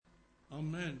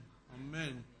Amen.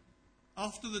 Amen.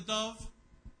 After the dove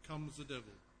comes the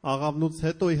devil. Աղավնուց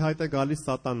հետո ի հայտ է գալիս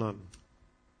սատանան։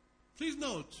 Please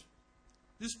note,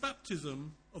 this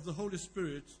baptism of the Holy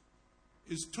Spirit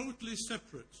is totally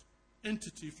separate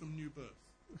entity from new birth.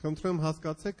 Խնդրում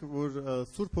հասկացեք, որ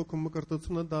Սուրբ Հոգու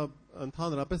մկրտությունը դա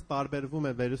ընդհանրապես տարբերվում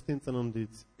է վերստին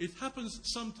ծնունդից։ It happens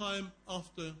sometime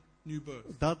after new birth.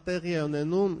 Դա տեղի է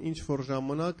ունենում ինչ որ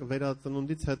ժամանակ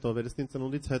վերածնունդից հետո, վերստին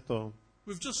ծնունդից հետո։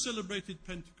 We've just celebrated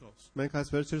Pentecost. Մենք այս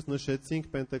վերջերս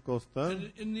նշեցինք Պենտեկոստը։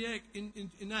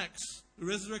 And in Acts, the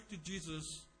resurrected Jesus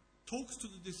talks to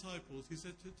the disciples. He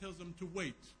tells them to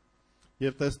wait.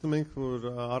 Եվ տեսնում ենք, որ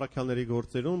առաքյալների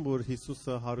գործերում, որ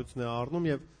Հիսուսը հարություն է առնում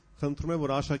եւ խնդրում է,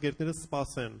 որ աշակերտները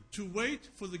սպասեն։ To wait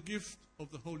for the gift of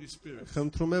the Holy Spirit.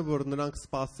 Խնդրում է, որ նրանք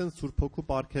սպասեն Սուրբ Հոգու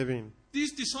պարգևին։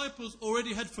 These disciples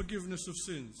already had forgiveness of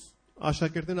sins.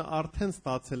 Աշակերտները արդեն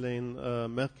ստացել էին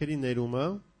մեղքերի ներումը։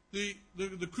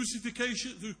 The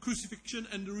crucifixion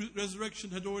and the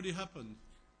resurrection had already happened.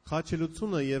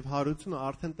 Խաչելությունը եւ հարությունը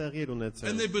արդեն տեղի էր ունեցել։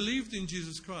 And they believed in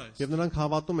Jesus Christ. Եվ նրանք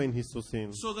հավատում էին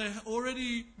Հիսուսին։ So they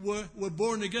already were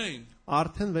born again.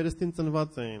 Արդեն վերստին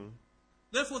ծնված էին։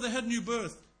 Therefore they had new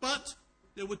birth, but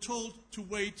they were told to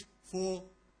wait for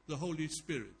the Holy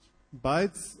Spirit.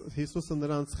 Բայց Հիսուսը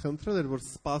նրանց խնդրել էր, որ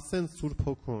սպասեն Սուրբ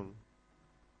Հոգուն։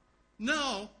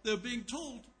 Now they're being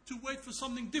told to wait for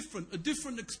something different, a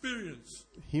different experience.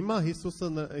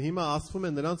 Հիմա ասվում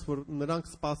է նրանց, որ նրանք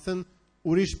սպասեն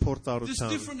ուրիշ This փորձառության։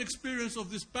 different experience of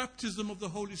this baptism of the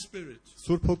Holy Spirit.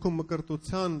 Սուրբ Հոգու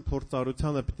մկրտության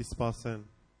փորձառությանը պիտի սպասեն։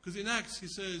 Because in Acts he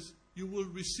says, you will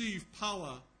receive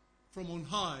power from on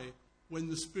high when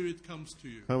the Spirit comes to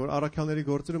you. Քանի որ առաքյալների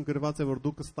գործերում գրված է, որ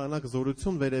դուք կստանաք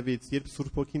զորություն վերևից, երբ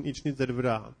Սուրբ Հոգին իջնի ձեր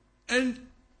վրա։ And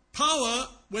power,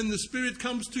 when the Spirit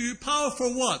comes to you, power for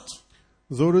what?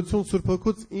 Զորություն Սուրբ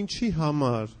Հոգուց ինչի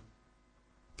համար։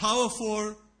 Power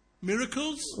for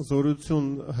miracles? Զորություն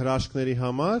հրաշքների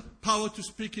համար, Power to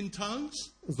speak in tongues?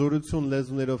 զորություն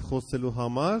լեզուներով խոսելու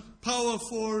համար, Power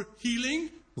for healing?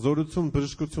 զորություն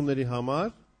բժշկությունների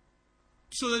համար,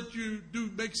 So that you do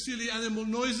make silly animal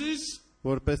noises?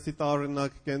 որպեսզի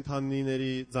տարօրինակ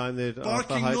կենդանիների ձայներ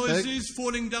Barking արտահայտեք, noises,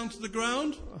 falling down to the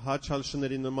ground?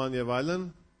 հաչալշների նման եւ այլն,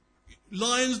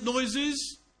 Lions noises?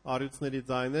 առյուծների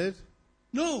ձայներ։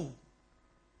 No.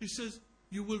 He says,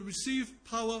 you will receive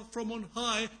power from on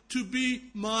high to be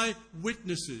my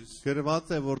witnesses.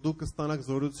 Գրված է, որ դուք կստանաք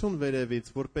զորություն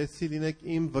վերևից, որպեսզի լինեք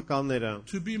իմ վկաները,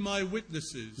 To be my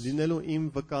witnesses. լինելու իմ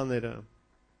վկաները։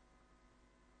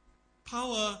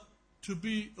 Power to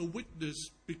be a witness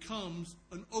becomes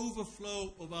an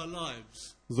overflow of our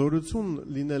lives. Զորություն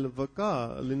լինել վկա,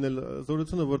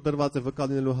 զորությունը, որ դրված է վկա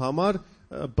լինելու համար,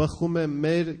 բխում է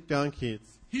մեր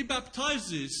կյանքից։ He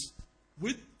baptizes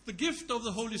with the gift of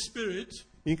the Holy Spirit.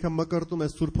 Ինքը մկրտում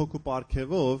է Սուրբ Հոգու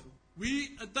պարգևով, We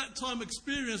at that time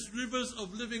experienced rivers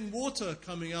of living water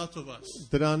coming out of us.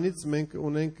 դրանից մենք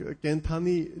ունենք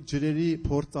կենթանի ջրերի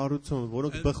փորձառություն,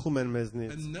 որոնք բխում են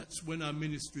մեզնից։ And that's when our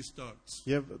ministry starts.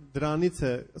 Եվ դրանից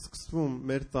է սկսվում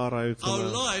մեր Our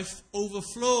ծառայությունը։ life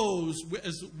overflows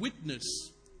as witness.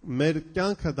 Մեր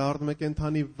կյանքը դառնում է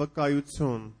կենթանի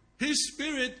վկայություն։ His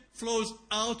Spirit flows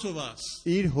out of us.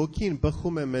 Իր հոգին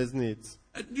բխում է մեզնից։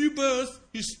 At new birth,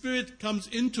 His Spirit comes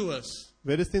into us.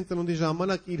 Վերստին ծնունդի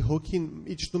ժամանակ իր հոգին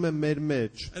իջնում է մեր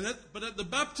մեջ։ But at the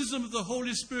baptism of the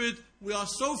Holy Spirit, we are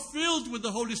so filled with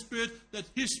the Holy Spirit that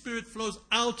His Spirit flows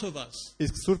out of us.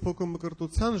 Իսկ Սուրբ Հոգու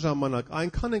մկրտության ժամանակ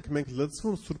այնքան ենք մենք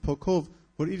լցվում Սուրբ Հոգով,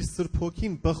 որ իր Սուրբ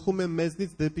Հոգին բխում է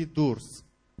մեզնից դեպի դուրս։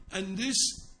 And this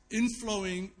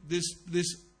inflowing, this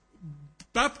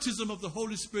baptism of the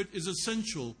Holy Spirit is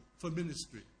essential for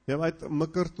ministry. Եվ այդ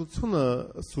մկրտությունը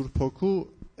Սուրբ Հոգու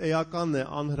էական է,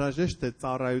 անհրաժեշտ է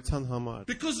ծառայության համար։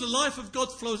 Because the life of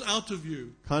God flows out of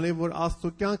you. Քանի որ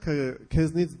Աստծո կյանքը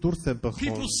քեզնից դուրս է բխում։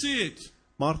 People see it.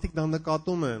 Մարդիկ դա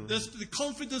նկատում են։ The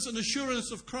confidence and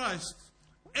assurance of Christ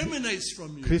emanates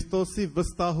from you. Քրիստոսի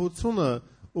վստահությունը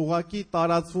ուղղակի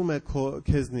տարածվում է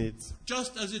քեզնից։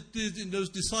 Just as it did in those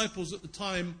disciples at the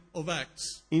time of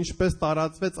Acts. Ինչպես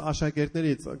տարածվեց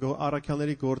աշակերտներից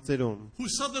առաքյալների գործերում։ Who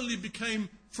suddenly became,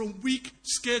 from weak,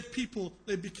 scared people,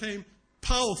 they became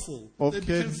powerful. They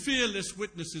became fearless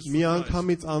witnesses for Christ.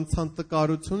 Միանգամից անցան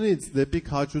տկարությունից դեպի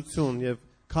քաջություն եւ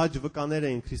քաջ վկաներ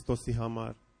էին Քրիստոսի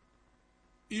համար։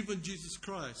 Even Jesus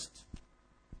Christ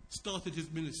started his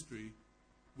ministry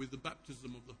with the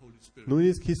baptism of the Holy Spirit.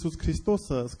 Նույնիսկ Հիսուս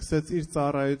Քրիստոսը սկսեց իր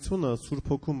ծառայությունը Սուրբ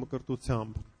Հոգու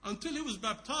մկրտությամբ։ Until he was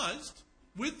baptized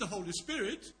with the Holy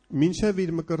Spirit, Մինչև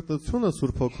իր մկրտությունը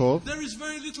Սուրբ Հոգով, there is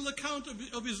very little account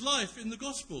of his life in the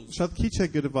Gospels. շատ քիչ է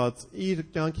գրված իր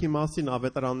կյանքի մասին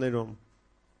ավետարաններում։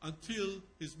 until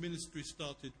his ministry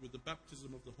started with the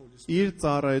baptism of the Holy Spirit. Իր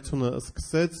ծառայությունը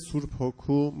սկսեց Սուրբ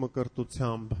Հոգու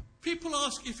մկրտությամբ։ People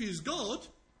ask if he is God,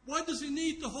 why does he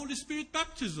need the Holy Spirit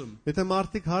baptism? Եթե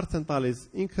մարդիկ հարց են տալիս,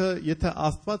 ինքը եթե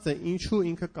Աստված է, ինչու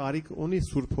ինքը կարիք ունի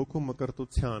Սուրբ Հոգու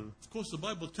մկրտության։ Of course, the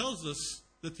Bible tells us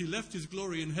that he left his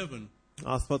glory in heaven.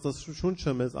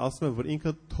 Աստվածաշունչը մեզ ասում է, որ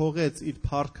ինքը թողեց իր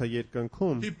փառքը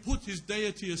երկնքում, He put his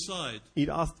deity aside իր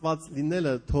Աստված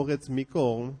լինելը թողեց մի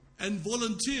կողմ and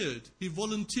volunteered. He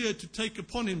volunteered to take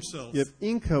upon himself եւ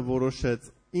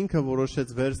ինքը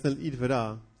որոշեց վերցնել իր վրա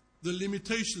the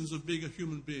limitations of being a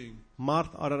human being.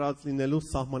 մարդ արարած լինելու He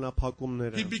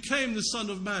սահմանափակումները։ became the Son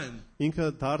of Man. Ինքը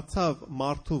դարձավ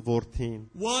մարդու որդին։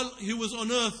 While he was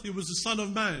on earth, he was the Son of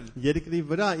Man. Երկրի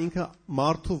վրա ինքը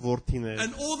մարդու որդին է։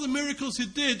 And all the miracles he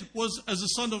did was as a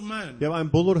Son of Man. Եվ այն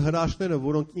բոլոր հրաշքները,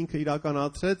 որոնք ինքը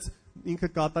իրականացրեց, ինքը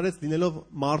կատարեց լինելով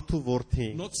մարդու որդի,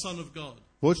 Not Son of God.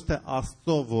 ոչ թե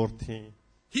Աստծո որդի։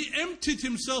 He emptied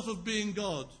himself of being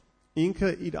God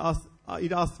Ինքը իր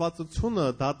աստվածությունը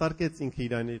դատարկեց ինքը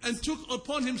իրանից and took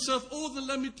upon himself all the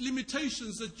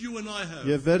limitations that you and I have.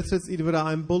 եւ վերցրեց իր վրա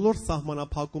այն բոլոր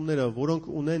սահմանափակումները, որոնք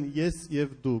ունեն ես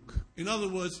եւ դուք։ In other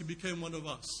words, he became one of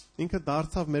us. Ինքը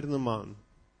դարձավ մեր նման։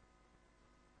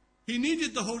 He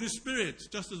needed the Holy Spirit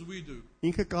just as we do.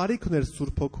 Ինքը կարիք ուներ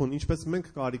Սուրբ Հոգուն, ինչպես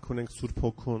մենք կարիք ունենք Սուրբ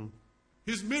Հոգուն։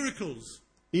 His miracles,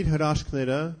 Իր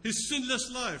հրաշքները, his sinless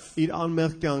life, իր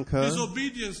անմեղ կյանքը, his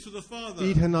obedience to the Father,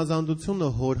 իր հնազանդությունը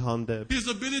հոր հանդեպ, his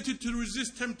ability to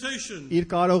resist temptation, իր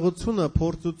կարողությունը,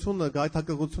 փորձությունը,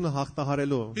 գայթակղությունը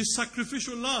հաղթահարելու, his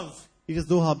sacrificial love, իր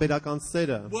զոհաբերական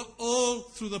սերը, were all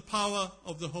through the power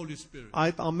of the Holy Spirit.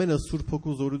 այդ ամենը Սուրբ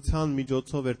Հոգու զորության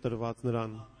միջոցով էր տրված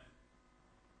նրան։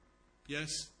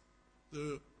 Yes,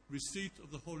 the receipt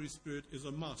of the Holy Spirit is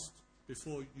a must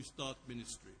before you start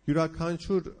ministry.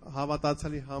 Յուրաքանչյուր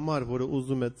հավատացյալի համար, որը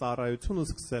ուզում է ծառայությունը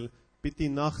սկսել, պիտի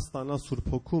նախ ստանա Սուրբ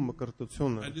Հոգու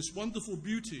մկրտությունը։ And this wonderful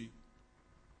beauty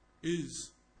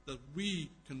is that we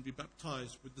can be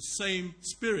baptized with the same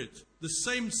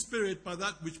Spirit by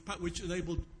that which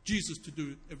enabled Jesus to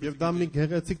do Եվ դա everything. մի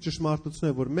գեղեցիկ ճշմարտություն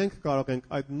է, որ մենք կարող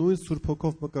ենք այդ նույն Սուրբ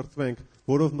Հոգով մկրտվենք,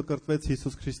 որով մկրտվեց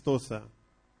Հիսուս Քրիստոսը։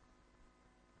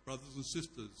 Brothers and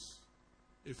sisters,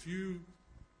 if you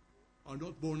are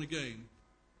not born again,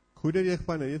 Քույրեր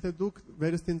եղբայրներ, եթե դուք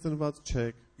վերստին ծնված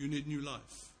չեք, you need new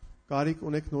life. կարիք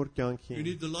ունեք նոր You կյանքի։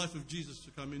 need the life of Jesus to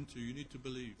come into you. You need to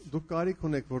believe. Դուք կարիք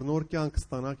ունեք, որ նոր կյանք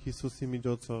ստանաք Հիսուսի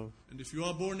միջոցով։ And if you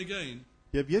are born again,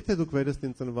 Եվ եթե դուք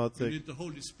վերստին ծնված you եք, need the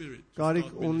Holy Spirit to կարիք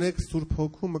start ունեք ministry. Սուրբ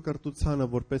Հոգու մկրտությանը,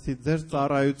 որպեսզի ձեր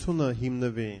ծառայությունը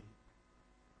հիմնվի։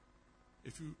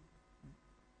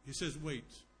 He says, wait.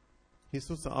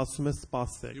 Հիսուսը ասում է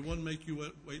սպասեք։ He won't make you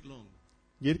wait long.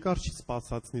 Երկար չի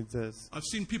սպասացնի ձեզ։ I've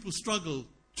seen people struggle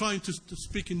trying to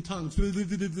speak in tongues.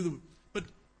 But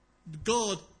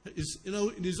God is,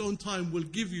 in His own time will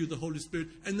give you the Holy Spirit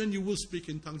and then you will speak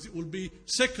in tongues. It will be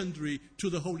secondary to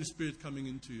the Holy Spirit coming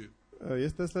into you.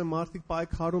 Ես տեսել մարդիկ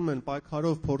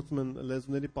պայքարով փորձում են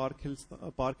լեզուների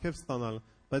պարգև ստանալ,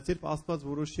 բայց երբ Աստված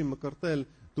որոշի մկրտել,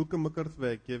 դուք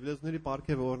կմկրտվեք եւ լեզուների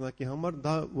պարգևը օրինակի համար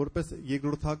դա որպես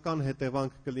երկրորդական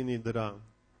հետևանք կլինի դրա։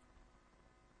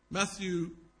 Matthew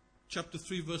chapter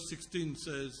 3 verse 16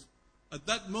 says, at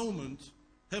that moment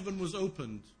heaven was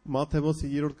opened. Մատթեոս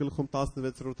 3-րդ գլխում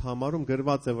 16-րդ համարում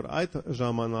գրված է, որ այդ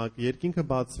ժամանակ երկինքը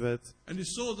բացվեց And he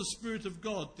saw the Spirit of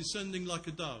God descending like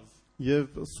a dove,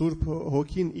 եւ Սուրբ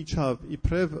Հոգին իջավ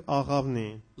իբրև աղավնի,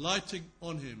 lighting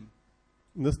on him.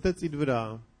 նստեց իր վրա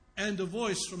And a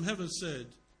voice from heaven said,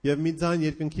 եւ մի ձայն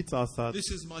երկնքից ասաց.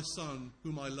 this is my son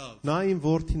whom I love. Նա իմ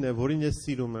որդին է, որին ես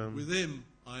սիրում եմ։ With him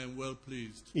I am well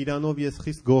pleased. Իրանով ես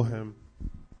խիստ գոհ եմ։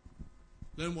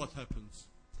 Then what happens?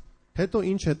 Հետո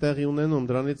ինչ է տեղի ունենում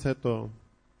դրանից հետո։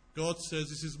 God says,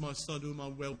 this is my son whom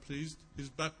I'm well pleased. He's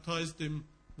baptized him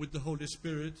with the Holy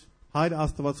Spirit. Հայր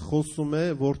Աստված խոսում է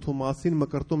որդու մասին,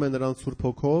 մկրտում է նրան Սուրբ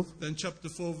Հոգով։ Then chapter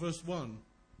 4 verse 1.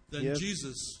 Then Yes.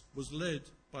 Jesus was led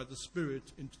by the Spirit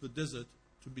into the desert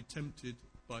to be tempted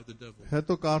by the devil.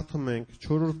 Հետո կարդում ենք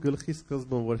 4-րդ գլխի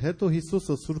սկզբում, որ հետո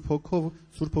Հիսուսը Սուրբ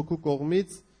Հոգու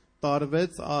կողմից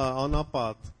տարվեց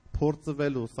անապատ,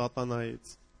 փորձվելու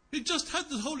սատանայից։ He just had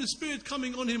the Holy Spirit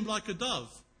coming on him like a dove.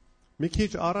 Մի քիչ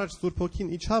առաջ Սուրբ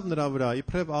Հոգին իջավ նրա վրա,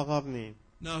 իբրև աղավնի։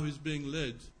 Now he's being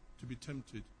led to be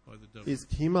tempted by the devil.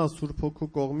 Իսկ հիմա Սուրբ Հոգու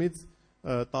կողմից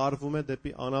տարվում է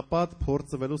դեպի անապատ,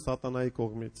 փորձվելու սատանայի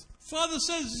կողմից։ Father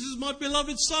says, this is my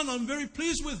beloved son. I'm very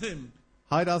pleased with him.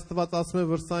 Հայր Աստված ասում է,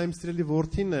 որ սա իմ սիրելի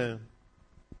որդին է։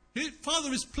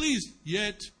 Father is pleased,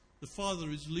 yet the Father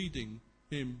is leading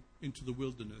him into the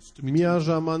wilderness to be tempted.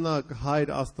 Միաժամանակ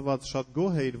Հայր Աստված շատ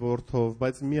գոհ է իր որդով,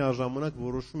 բայց միաժամանակ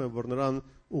որոշում է, որ նրան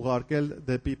ուղարկել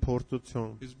դեպի փորձություն։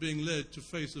 He's being led to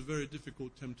face a very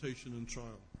difficult temptation and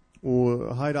trial.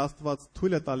 Ու Հայր Աստված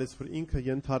թույլ է տալիս, որ ինքը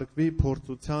ենթարկվի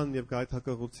փորձության եւ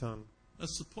գայթակղության։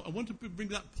 That's the point. I want to bring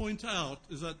that point out,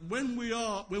 is that when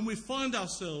we find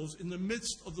ourselves in the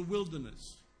midst of the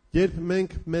wilderness, Երբ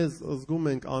մենք մեզ զգում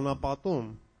ենք անապատում,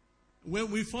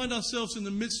 when we find ourselves in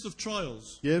the midst of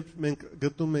trials, երբ մենք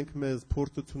գտնում ենք մեզ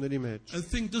փորձությունների մեջ, and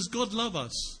think, does God love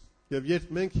us? եւ երբ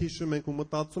մենք հիշում ենք ու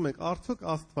մտածում ենք, արդյոք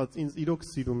Աստված ինձ իրոք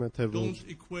սիրում է թե ոչ, Don't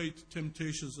equate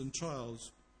temptations and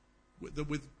trials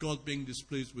with God being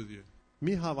displeased with you.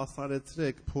 մի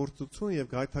հավասարեցրեք փորձություն եւ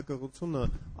գայթակղությունը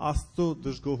Աստծո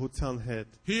դժգոհության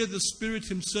հետ։ Here the Spirit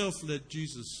himself led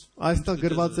Jesus. Այստեղ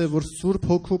գրված է, որ Սուրբ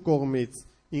Հոգու կողմից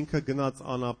ինքը գնաց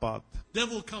անապատ։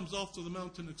 Devil comes after the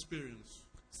mountain experience.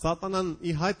 Սատանան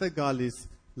ի հայտ է գալիս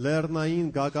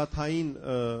լեռնային գագաթային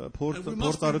And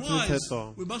փորձառությունից հետո։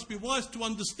 we must be wise to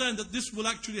understand that this will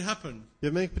actually happen.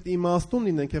 Եվ մենք պետք է իմաստուն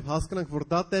լինենք եւ հասկանանք, որ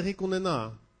դա տեղի կունենա։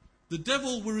 The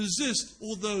devil will resist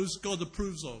all those God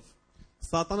approves of.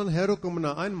 Սատանան հերո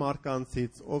կմնա այն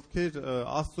մարկանցից, ովքեր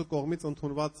Աստծո կողմից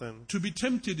ընդունված են։ To be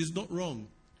tempted is not wrong.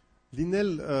 Լինել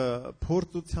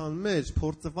փորձության մեջ,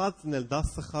 փորձված լինել, դա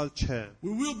սխալ չէ։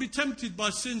 We will be tempted by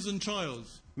sins and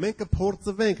trials. Մենք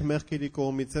կփորձվենք մեղքերի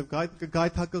կողմից եւ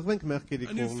գայթակղվենք մեղքերի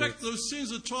And in կողմից։ fact, those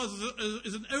sins and trials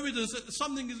is an evidence that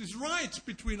something is right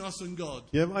between us and God.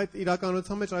 Եվ այդ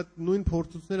իրականության մեջ այդ նույն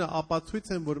փորձությունները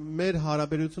ապացույց են, որ մեր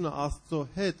հարաբերությունը Աստծո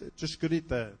հետ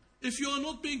ճշգրիտ է։ If you are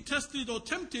not being tested or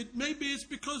tempted, maybe it's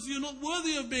because you're not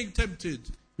worthy of being tempted.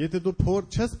 Եթե դու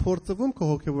չես փորձվում քո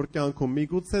հոգևոր կյանքում,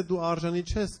 միգուցե դու արժանի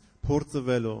չես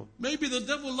փորձվելու։ Maybe the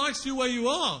devil likes you where you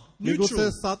are, Միգուցե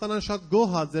neutral. Սատանան շատ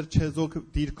գոհ է ձեր չեզոք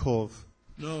դիրքով։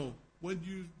 No, when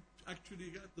you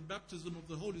actually get the baptism of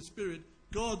the Holy Spirit,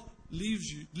 God leads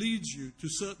you to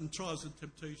certain trials and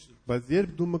temptations. Բայց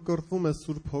երբ դու մկրտվում ես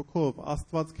Սուրբ Հոգով,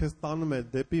 Աստված քեզ տանում է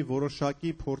դեպի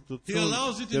որոշակի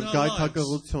փորձություն եւ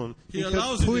գայթակղություն։ Ինքը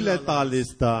թույլ է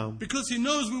տալիս դա։ Because he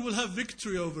knows we will have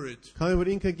victory over it. Քանի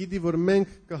որ ինքը գիտի, որ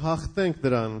մենք կհաղթենք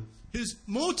դրան։ His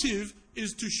motive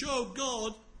is to show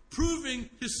God proving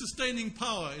his sustaining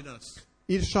power in us.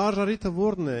 Իր շարժարիթը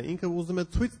ո՞րն է։ Ինքը ուզում է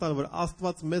ցույց տալ, որ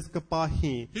Աստված մեզ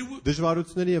կպահի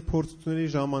դժվարությունների եւ փորձությունների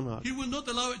ժամանակ։ He will not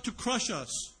allow it to crush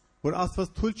us. Որ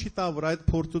Աստված թույլ չի տա, որ այդ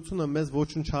փորձությունը մեզ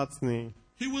ոչնչացնի։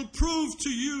 He will prove to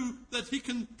you that he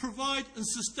can provide and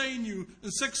sustain you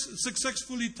and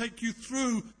successfully take you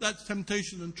through that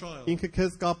temptation and trial. Ինքը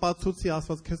քեզ կապացուցի,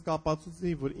 Աստված քեզ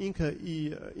կապացուցի, որ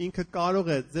ինքը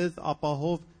կարող է ձեզ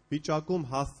ապահով վիճակում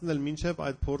հասցնել մինչև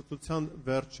այդ փորձության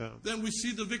վերջը։ Then we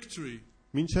see the victory.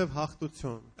 Մինչև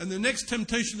հաղթություն։ And the next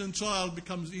temptation and trial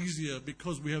becomes easier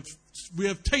because we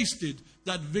have tasted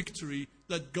that victory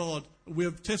that we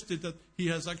have tested that he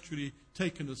has actually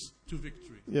taken us to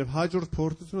victory. Եվ հաջորդ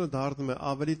փորձությունը դառնում է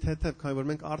ավելի թեթև, քանի որ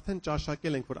մենք արդեն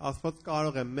ճաշակել ենք, որ Աստված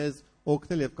կարող է մեզ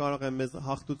օգնել եւ կարող է մեզ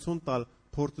հաղթություն տալ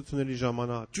փորձությունների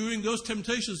ժամանակ։ During those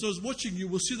temptations, those watching you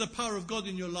will see the power of God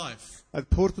in your life.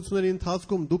 Այդ փորձությունների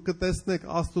ընթացքում դուք կտեսնեք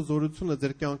Աստծո զորությունը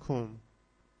ձեր կյանքում։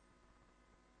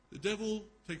 The devil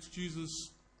takes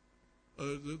Jesus,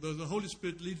 the Holy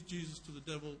Spirit leads Jesus to the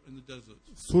devil in the desert.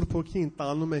 Սուրբ Հոգին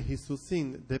տանում է Հիսուսին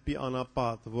դեպի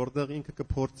անապատ, որտեղ ինքը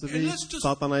կփորձվի And let's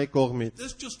Սատանայի կողմից։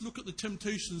 just look at the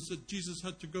temptations that Jesus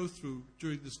had to go through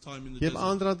during this time in the Եվ desert.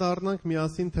 անդրադառնանք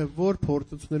միասին, թե որ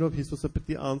փորձություններով Հիսուսը պետք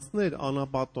է անցներ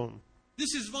անապատում։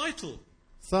 This is vital.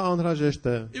 Սա անհրաժեշտ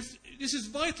է։ This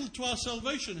is vital to our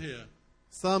salvation here.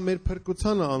 Սա մեր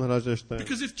փրկությանը անհրաժեշտ է։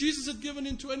 Because if Jesus had given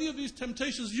into any of these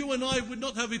temptations, you and I would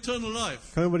not have eternal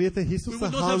life. Քանի որ եթե Հիսուսը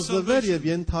հանձնվեր եւ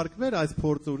ենթարկվեր այս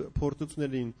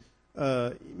փորձություններին,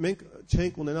 մենք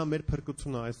չենք ունենա մեր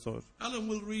փրկությունը այսօր։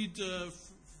 Alan will read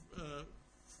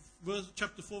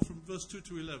chapter 4 from verse 2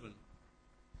 to 11.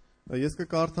 Ես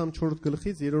կկարդամ 4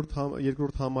 գլխից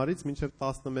 2-րդ համարից մինչև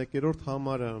 11-րդ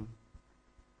համարը։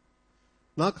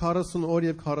 Նա 40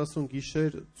 օր եւ 40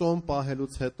 գիշեր ծոմ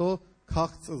պահելուց հետո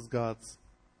քաղց զգաց։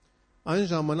 Այն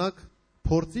ժամանակ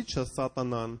փորձիչը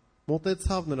Սատանան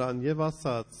մոտեցավ նրան եւ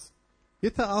ասաց.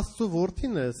 Եթե Աստծո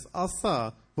որդին ես, ասա,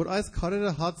 որ այս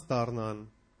քարերը հաց դառնան։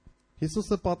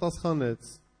 Հիսուսը պատասխանեց.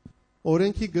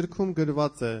 Օրենքի գրքում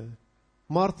գրված է.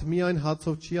 Մարդ միայն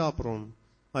հացով չի ապրում,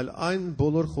 այլ այն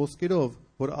բոլոր խոսքերով,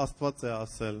 որ Աստված է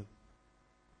ասել։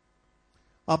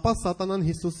 Ապա Սատանան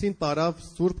Հիսուսին տարավ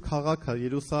Սուրբ քաղաքը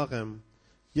Երուսաղեմ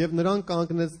եւ նրան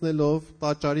կանգնեցնելով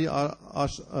տաճարի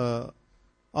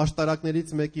աշտարակներից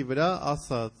մեկի վրա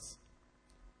ասաց.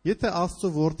 Եթե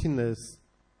Աստծո որդին ես,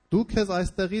 դու քեզ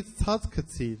այստեղից ցած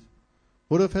գցիր,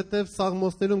 որովհետև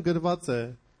Սաղմոսներում գրված է.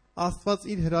 Աստված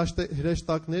իր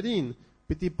հրեշտակներին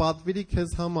պիտի պատվիրի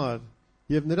քեզ համար,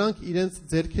 եւ նրանք իրենց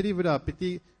ձեռքերի վրա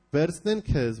պիտի վերցնեն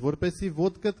քեզ, որպեսզի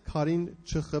ոտքդ քարին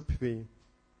չխփվի։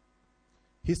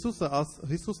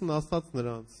 Հիսուսն ասաց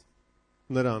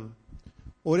նրան.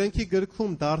 Օրենքի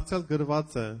գրքում դարձյալ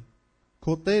գրված է.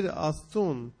 Քո Տեր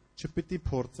Աստծուն չպիտի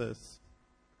փորձես։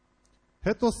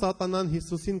 Հետո Սատանան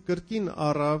Հիսուսին կրկին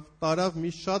տարավ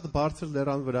մի շատ բարձր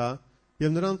լեռան վրա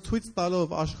եւ նրան ցույց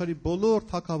տալով աշխարհի բոլոր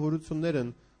թագավորություններն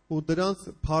ու դրանց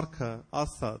փառքը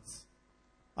ասաց.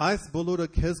 Այս բոլորը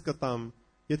քեզ կտամ,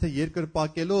 եթե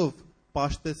երկրպագելով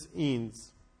պաշտես ինձ։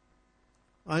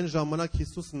 Այն ժամանակ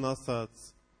Հիսուսն ասաց.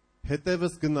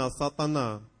 Հետևս գնա Սատանա,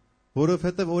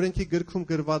 որովհետև օրենքի գրքում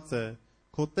գրված է.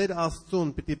 Քո Տեր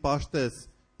Աստծուն պիտի պաշտես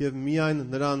եւ միայն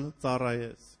նրան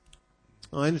ծառայես։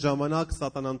 Այն ժամանակ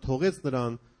Սատանան թողեց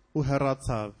նրան ու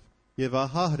հեռացավ, եւ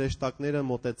ահա հրեշտակները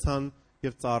մոտեցան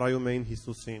եւ ծառայում էին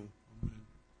Հիսուսին։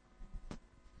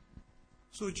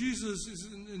 So Jesus is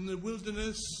in the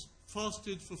wilderness,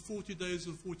 fasted for 40 days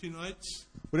and 40 nights.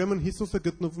 Ուրեմն Հիսուսը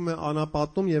գտնվում է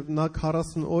անապատում եւ նա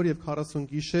 40 օր եւ 40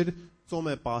 գիշեր ծոմ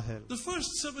է պահել։ The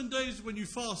first 7 days when you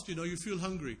fast, you feel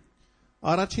hungry.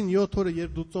 Առաջին 7 օրը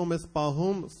երբ դու ծոմ ես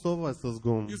պահում, սով ես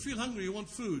զգում։ You feel hungry, you want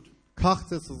food.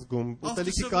 Քաղց ես զգում,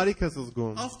 ուտելիքի կարիք ես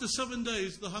զգում։ After 7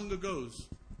 days, the hunger goes.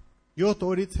 7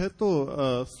 օրից հետո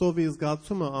սովի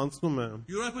զգացումը անցնում է։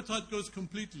 Your appetite goes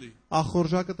completely.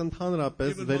 Ախորժակդ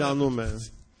ընդհանրապես վերանում է։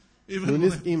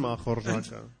 Նույնիսկ իմ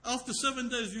ախորժակը։ After 7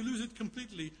 days, you lose it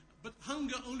completely. But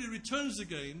hunger only returns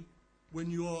again when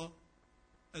you are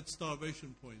at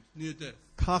starvation point, near death.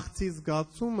 Քաղցի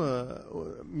զգացումը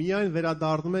միայն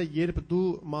վերադառնում է, երբ դու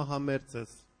մահամերձ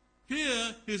ես։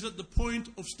 Here he's at the point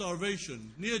of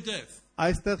starvation, near death.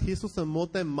 Այստեղ Հիսուսը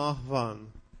մոտ է մահվան։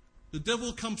 The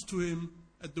devil comes to him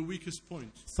at the weakest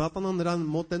point. Սատանան նրան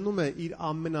մոտենում է իր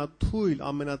ամենաթույլ,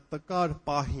 ամենատկար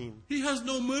պահին։ He has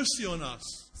no mercy on us.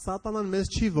 Սատանան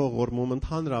մեզ չի ողորմում He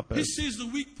ընդհանրապես։ sees the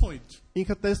weak point.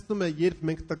 Ինքը տեսնում է, երբ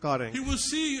մենք տկար He ենք։ will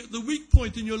see the weak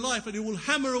point in your life and he will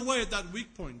hammer away at that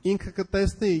weak point. Ինքը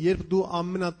կտեսնի, երբ դու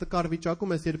ամենատկար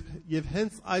վիճակում ես, եւ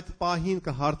հենց այդ պահին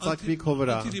կհարցակվի քո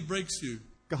վրա։ Until he breaks you.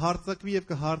 Կհարցակվի եւ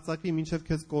կհարցակվի մինչեւ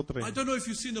քեզ կոտրի։ I don't know if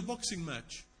you've seen a boxing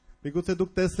match. Միգուցե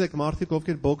դուք տեսեք մարդիկ,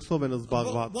 ովքեր բոքսով են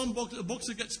զբաղված։ A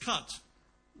boxer gets cut.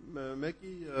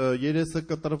 Մեկի երեսը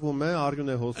կտրվում է,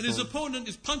 արյուն է And his հոսում։ opponent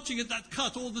is punching at that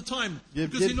cut all the time Yep,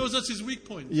 because he yep. knows that's his weak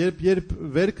point. Երբ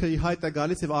վերքը ի հայտ է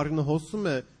գալիս եւ արյունը հոսում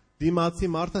է,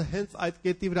 դիմացի մարդը հենց այդ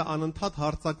կետի վրա անընդհատ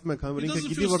հարձակվում է, քանի որ ինքը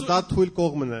գիտի, որ դա թույլ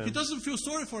կողմն է։ He doesn't feel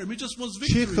sorry for him. He just wants Չի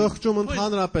victory. խղճում Wait.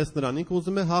 ընդհանրապես նրան, ինքը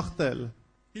ուզում է հաղթել։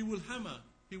 He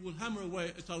will hammer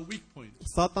away at our weak point.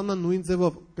 Սատանան նույն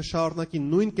ձևով կշարունակի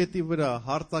նույն կետի վրա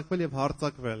հարձակվել եւ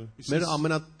հարձակվել մեր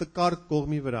ամենատկար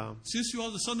կողմի վրա։ Since you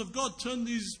are the son of God, turn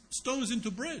these stones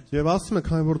into bread. Եվ ասում է,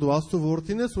 քանի որ դու Աստծո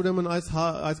որդին ես, ուրեմն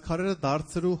այս քարերը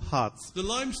դարձրու հաց։ The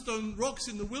limestone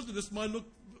rocks in the wilderness might look,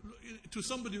 to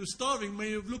somebody who's starving,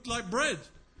 may have looked like bread.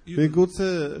 Միգուցե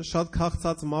շատ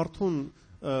քաղցած մարդուն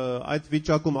այդ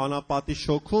վիճակում անապատի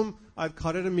շոքում այդ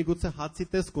քարերը միգուցե հացի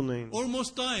տեսք ունեին։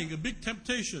 Almost dying, a big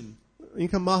temptation.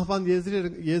 Ինքը մահվան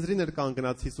եզրին էր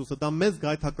կանգնած Հիսուսը, դա մեծ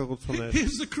գայթակղություն էր։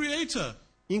 He's the creator.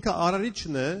 Ինքը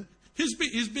արարիչն է,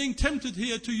 He's being tempted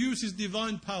here to use his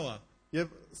divine power. եւ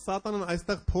Սատանան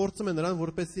այստեղ փորձում է նրան,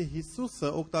 որպեսզի Հիսուսը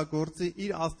օգտագործի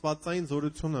իր աստվածային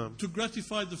զորությունը, To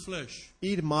gratify the flesh.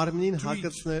 իր մարմնին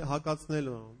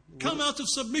հակացնելու։ Come out of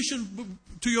submission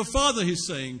to your father, he's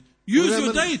saying. Use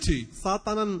your deity.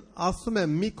 Սատանան ասում է՝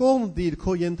 մի կողմ դիր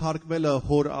քո ենթարկվելը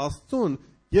հոր Աստծուն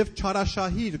եւ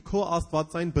չարաշահիր քո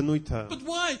աստվածային բնույթը։ But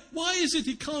why? Why is it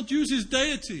he can't use his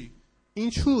deity?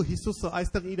 Ինչու Հիսուսը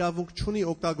այստեղ իրավունք չունի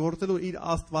օգտագործելու իր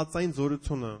աստվածային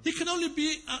զորությունը։ He can only be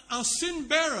our sin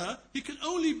bearer. He can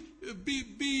only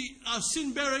be our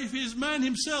sin bearer if he is man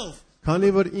himself. Քանի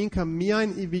որ ինքը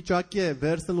միայն ի վիճակի է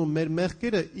վերցնելու մեր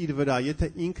մեղքերը իր վրա,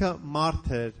 եթե ինքը մարդ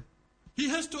էր։ He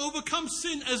has to overcome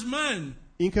sin as man.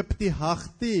 Ինքը պետք է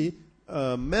հաղթի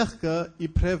մեղքը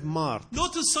իբրև մարդ,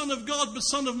 Not as son of God, but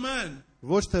son of man.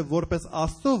 ոչ թե որպես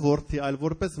Աստծո որդի, այլ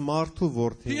որպես մարդու He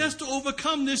որդի։ has to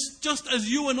overcome this just as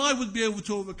you and I would be able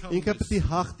to overcome Ինքը this. պետք է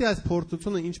հաղթի այս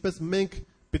փորձությունը, ինչպես մենք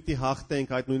պետք է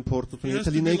հաղթենք այդ նույն He փորձությունը, has եթե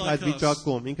to be լինենք like այդ us.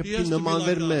 վիճակում, ինքը He պետք has է to be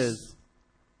նմանվեր like մեզ։ us.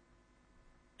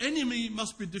 Enemy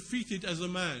must be defeated as a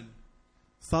man.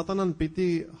 Սատանան պիտի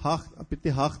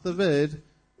հաղթվեր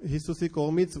Հիսուսի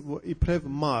կողմից իբրև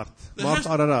մարդ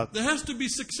արարած։ There has to be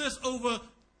success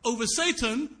over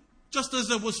Satan, just as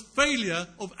there was failure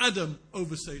of Adam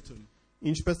over Satan.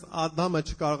 Ինչպես Ադամը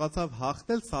չկարողացավ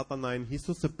հաղթել Սատանային,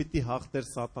 Հիսուսը պիտի հաղթեր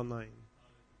Սատանային։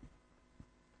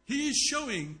 He is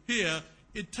showing here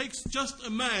it takes just a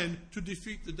man to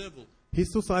defeat the devil.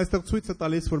 Հիսուսը այստեղ ցույց է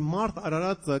տալիս, որ մարդ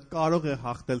արարածը կարող է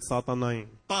հաղթել սատանային,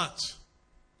 But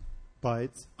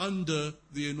բայց under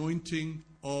the anointing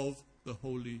of the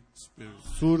Holy Spirit.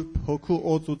 Սուրբ Հոգու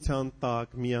օծության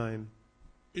տակ միայն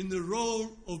In the role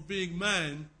of being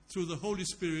man, through the Holy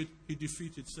Spirit, he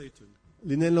defeated Satan.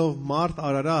 լինելով մարդ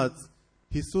արարած,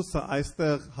 Հիսուսը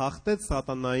այստեղ հաղթեց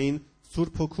սատանային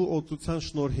Սուրբ Հոգու օծության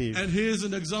շնորհիվ։ And here's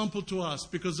an example to us,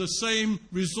 because the same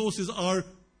resources are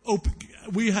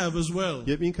we have as well.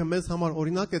 Եվ ինքը մեզ համար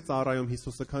օրինակ է ծառայում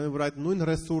Հիսուսը, քանի որ այդ նույն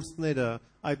ռեսուրսները,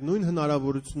 այդ նույն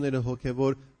հնարավորությունները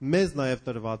հոգևոր մեզ նաև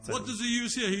տրված What են։ does he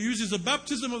use here? He uses the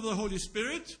baptism of the Holy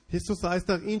Spirit, Հիսուսը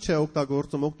այստեղ ինչ է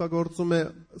օգտագործում։ Օգտագործում է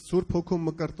Սուրբ Հոգու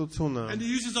մկրտությունը and he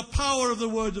uses the power of the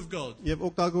Word of God. եւ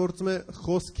օգտագործում է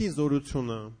խոսքի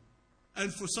զորությունը։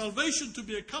 And for salvation to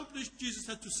be accomplished, Jesus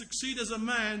had to succeed as a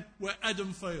man where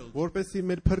Adam failed. Որպեսզի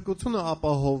մեր փրկությունը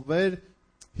ապահովվեր,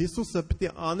 Հիսուսը պիտի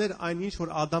աներ այն ինչ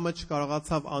որ Ադամը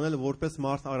չկարողացավ անել որպես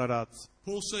մարդ արարած։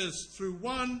 Paul says, through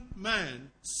one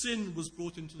man, sin was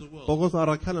brought into the world. Պողոս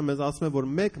առաքյալը մեզ ասում է, որ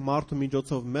մեկ մարդու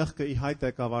միջոցով մեղքը ի հայտ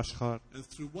եկավ աշխարհ, And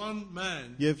through one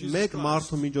man, եւ Jesus մեկ Christ,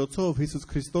 մարդու միջոցով Հիսուս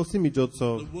Քրիստոսի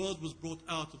միջոցով the world was brought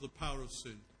out of the power of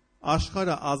sin.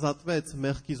 աշխարհը ազատվեց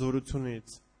մեղքի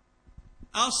զորությունից։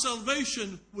 Our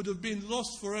salvation would have been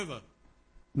lost forever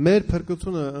Մեր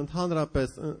փրկությունը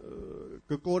ընդհանրապես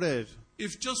կկորեր,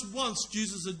 if just once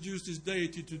Jesus had used his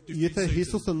deity to defeat եթե Satan.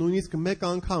 Հիսուսը նույնիսկ մեկ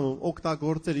անգամ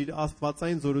օգտագործեր իր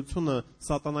աստվածային զորությունը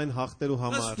սատանային հաղթելու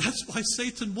համար։ That's why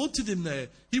Satan wanted him there.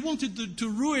 He wanted to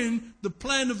ruin the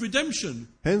plan of redemption.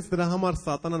 Հենց դրա համար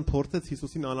սատանան փորձեց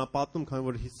Հիսուսին անապատում, քանի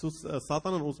որ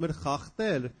սատանան ուզում էր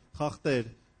խախտել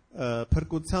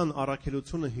փրկության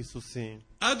առաքելությունը Հիսուսին։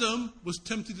 Adam was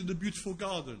tempted in a beautiful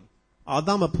garden.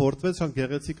 Ադամը փորձվեց շատ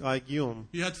գեղեցիկ այգիում,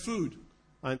 He had food.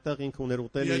 այնտեղ ինքը ուներ He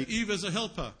ուտելիք, had Eve as a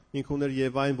helper. ինքը ուներ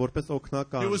Եվային որպես He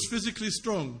օգնական, was physically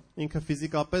strong. ինքը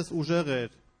ֆիզիկապես ուժեղ էր։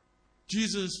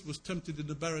 Jesus was tempted in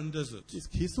the barren desert.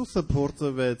 Իսկ Հիսուսը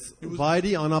փորձվեց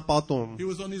վայրի անապատում, He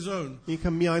was on his own.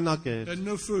 ինքը միայնակ He էր, had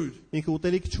no food. ինքը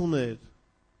ուտելիք չուներ։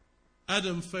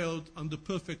 Adam failed under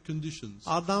perfect conditions.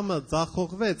 Ադամը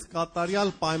ձախողվեց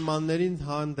կատարյալ պայմաններին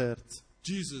հանդերձ։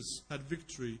 Jesus had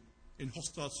victory in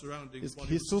hostile surroundings Իսկ while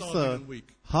he was Հիսուսը starving and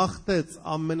weak. հաղթեց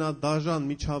ամենադաժան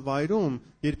միջավայրում,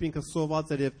 երբ ինքը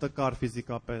սոված էր եւ տկար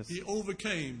ֆիզիկապես։ He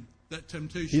overcame that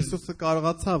temptation, Հիսուսը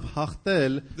կարողացավ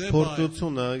հաղթել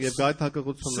փորձությունը եւ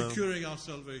գայթակղությունը securing our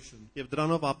salvation. եւ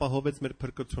դրանով ապահովեց մեր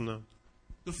փրկությունը։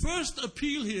 The first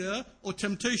appeal here, or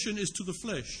temptation, is to the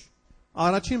flesh.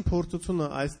 Առաջին փորձությունը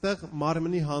այստեղ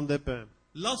մարմնի հանդեպ է։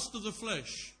 Lust of the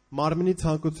flesh. Մարմնի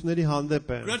ցանկությունների հանդեպ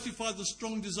է։ Gratify the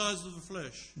strong desires of the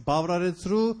flesh.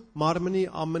 Բավարարեցրու մարմնի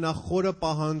ամենախորը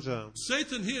պահանջը։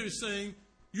 Satan here is saying,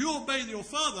 you obey your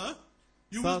father,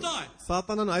 you will die.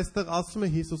 Սատանան այստեղ ասում է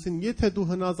Հիսուսին, եթե դու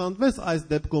հնազանդվես այս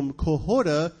դեպքում քո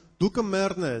հորը, դու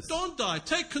կմեռնես։ Don't die.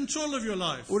 Take control of your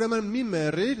life. Ուրեմն մի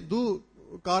մեռիր, դու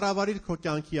կառավարիր քո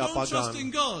կյանքի Don't trust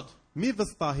in ապագան։ God. Մի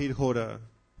վստահիր հորը։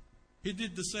 He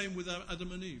did the same with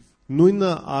Adam and Eve, Նույնը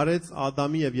արեց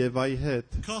Ադամի եւ Եվայի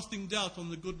հետ։ casting doubt on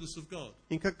the goodness of God.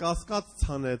 Ինքը կասկած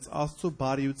ցանեց Աստծո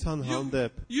բարիության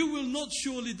հանդեպ։ You will not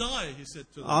surely die, he said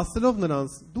to them. Ասելով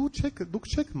նրանց, դուք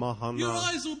չեք մահանա։ Your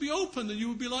eyes will be opened and you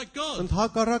will be like God.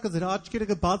 Ընդհակառակը ձեր աչքերը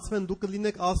կբացվեն, դուք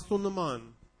կլինեք Աստծո նման։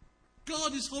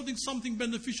 God is holding something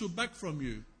beneficial back from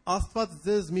you. Աստված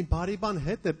ձեզ մի բարի բան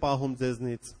հետ է պահում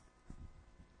ձեզնից։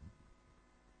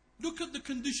 Look at the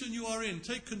condition you are in.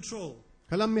 Take control.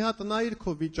 Հələ մի հատ նայիր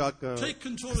քո վիճակը։ Take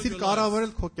control of Սկսիր your life.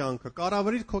 կառավարել քո կյանքը,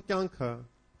 կառավարիր քո կյանքը։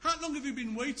 How long have you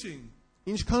been waiting?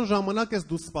 Ինչքան ժամանակ ես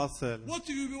դու սպասել։ What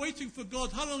have you been waiting for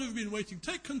God? How long have you been waiting?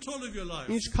 Take control of your life.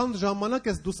 Ինչքան ժամանակ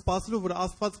ես դու սպասելու, որ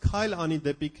Աստված քայլ անի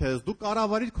դեպի քեզ։ Դու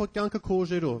կառավարիր քո կյանքը քո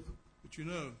ուժերով։ But you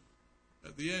know,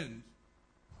 at the end,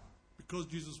 because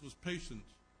Jesus was patient,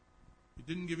 he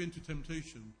didn't give in to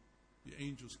temptation. The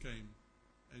angels came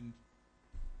and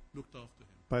looked after him.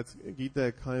 Բայց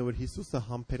գիտեք, քանի որ Հիսուսը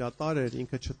համբերատար էր,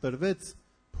 ինքը չտրվեց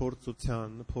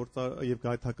փորձության, եւ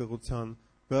գայթակղության,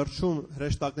 վերջում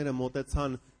հրեշտակները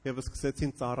մոտեցան եւ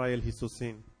սկսեցին ծառայել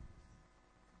Հիսուսին։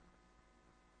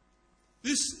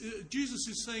 Jesus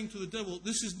is saying to the devil,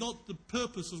 this is not the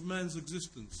purpose of man's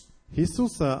existence.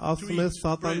 Հիսուսը ասում է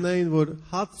սատանային, որ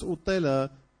հաց ուտելը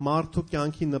մարդու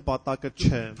կյանքի նպատակը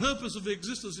չէ։ The purpose of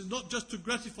existence is not just to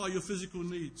gratify your physical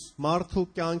needs. Մարդու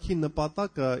կյանքի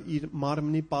նպատակը իր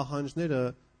մարմնի պահանջները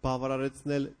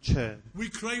բավարարեցնել չէ։ We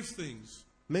crave things.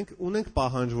 Մենք ունենք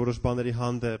պահանջ որոշ բաների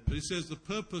հանդեպ։ But he says the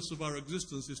purpose of our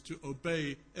existence is to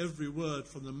obey every word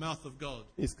from the mouth of God.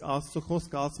 Իսկ Աստծո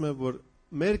խոսքը ասում է, որ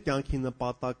մեր կյանքի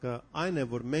նպատակը այն է,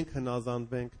 որ մենք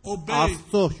հնազանդվենք Obey.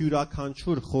 Աստծո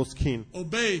յուրաքանչյուր խոսքին,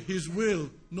 Obey his will,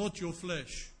 not your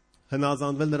flesh.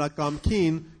 հնազանդվել նրա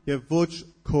կամքին եւ ոչ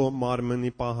քո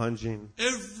մարմնի պահանջին։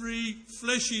 Every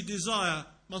fleshy desire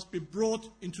must be brought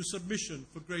into submission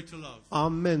for greater love.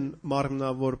 Ամեն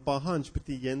մարմնավոր պահանջ պետք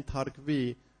է ենթարկվի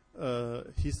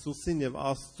Հիսուսին եւ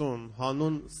Աստծուն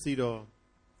հանուն սիրո,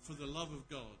 For the love of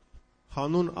God.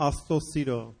 հանուն Աստծո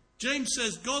սիրո։ James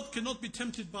says God cannot be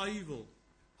tempted by evil.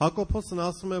 Հակոբոսն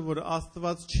ասում է, որ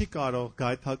Աստված չի կարող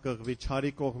գայթակղվի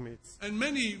չարի կողմից։ And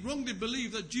many wrongly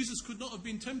believe that Jesus could not have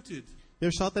been tempted.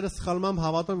 Եվ շատերը սխալմամբ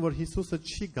հավատում, որ Հիսուսը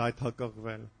չի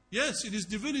գայթակղվել։ Yes, in his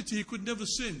divinity he could never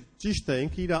sin. Ճիշտ է,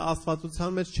 ինքը իր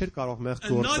աստվածության մեջ չէր կարող մեղք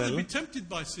And neither գործել, be tempted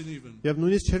by sin even. եւ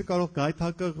նույնիսկ չէր կարող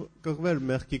գայթակղվել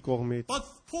մեղքի կողմից։ But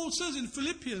Paul says in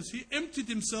Philippians, he emptied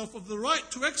himself of the right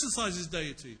to exercise his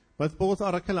deity. Բայց Պողոս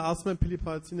առաքելը ասում է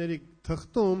Փիլիփացիների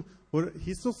թղթում, որ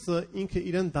Հիսուսը ինքը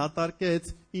իրեն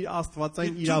դատարկեց իր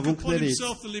աստվածային He took upon իրավունքներից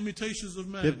himself the limitations of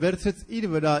եւ man. վերցրեց իր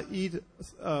վրա իր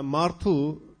մարդու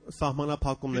He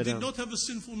սահմանափակումները։ did not have a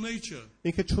sinful nature.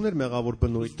 Ինքը չուներ մեղավոր He was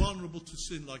բնույթ։ vulnerable to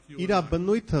sin like you Իր and I.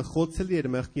 բնույթը խոցելի էր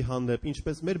մեղքի հանդեպ,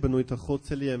 ինչպես մեր բնույթը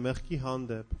խոցելի է մեղքի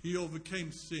հանդեպ։ He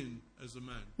overcame sin as a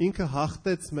man. Ինքը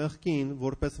հաղթեց մեղքին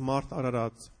որպես մարդ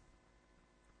արարած։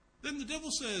 Then the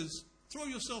devil says, throw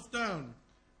yourself down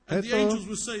and the Հետո- angels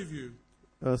will save you.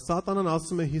 Սատանան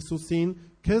ասում է Հիսուսին.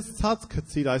 «Քեզ ցած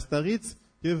գցիր այստեղից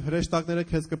եւ հրեշտակները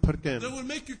քեզ կփրկեն»։ They will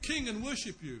make you king and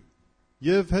worship you.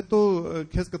 Եվ հետո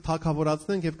քեզ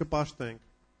կթակավորացնենք եւ կպաշտենք։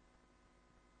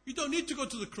 You don't need to go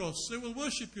to the cross. They will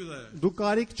worship you there. Դու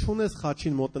կարիք չունես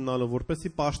խաչին մոտնալու,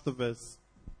 որպեսի պաշտվես։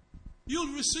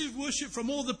 You'll receive worship from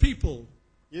all the people.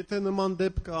 Եթե նման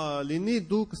դեպք լինի,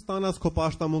 դու կստանաս քո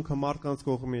պաշտամունքը մարդկանց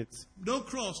կողմից։ No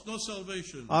cross, no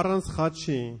salvation. Առանց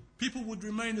խաչի։ People would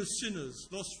remain as sinners,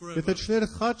 lost forever. Եթե չներ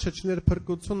խաչը, չներ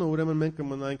փրկությունը, ուրեմն մենք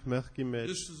կմնայինք մեղքի մեջ։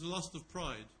 This is the lust of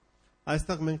pride.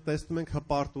 Այստեղ մենք տեսնում ենք Now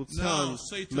հպարտության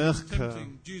Satan is մեղքը։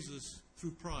 tempting Jesus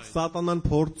through pride. Սատանան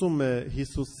փորձում է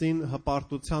Հիսուսին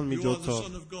հպարտության You are the միջոցով։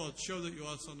 son of God. Show that you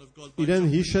are son of God. by Իրեն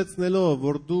jumping, հիշեցնելով,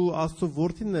 որ դու Աստծո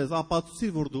որդին ես,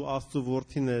 ապացուցիր, որ դու Աստծո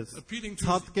որդին ես, appealing to his,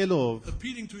 ցածկելով։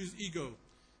 appealing to his ego.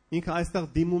 Ինքը այստեղ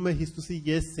դիմում է Հիսուսի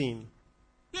եսին։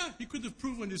 Yeah, he could have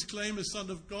proven his claim as son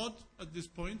of God at this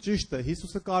point. Ճիշտ է,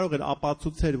 Հիսուսը կարող էր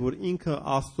ապացուցել, որ ինքը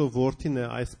Աստծո որդին է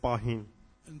այս պահին։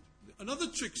 And another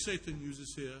trick Satan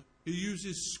uses here, he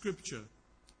uses scripture.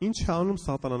 Ինչ է անում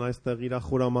Սատանան այստեղ իր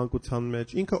խորամանկության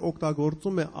մեջ։ Ինքը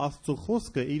օգտագործում է Աստծո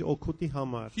խոսքը իր օգուտի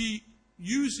համար։ He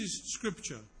uses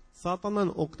scripture.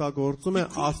 Սատանան օգտագործում է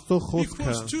Աստծո He խոսքը։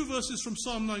 quotes two verses from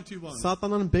Psalm 91.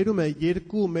 Սատանան բերում է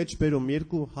երկու մեջ բերում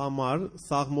երկու համար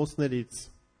Սաղմոսներից։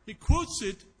 He quotes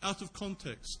it out of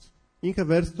context. Ինքը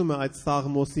վերցնում է այդ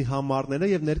Սաղմոսի համարները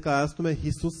եւ ներկայացնում է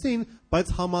Հիսուսին,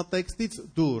 բայց համատեքստից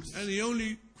դուրս։ And he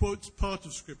only quotes part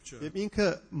of scripture. Եվ ինքը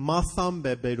մասամբ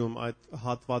է բերում այդ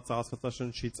հատվածը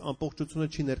Աստվածաշնչից, ամբողջությունը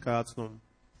չի ներկայացնում։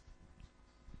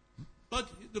 But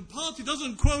the part he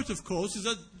doesn't quote, of course, is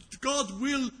that God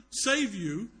will save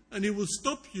you and he will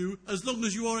stop you as long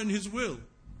as you are in his will.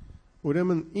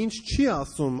 Ուրեմն ինչ չի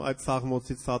ասում այդ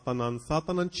Սաղմոսից Սատանան։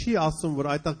 Սատանան չի ասում, որ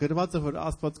այդտեղ գրված է, որ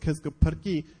Աստված քեզ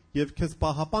կփրկի եւ քեզ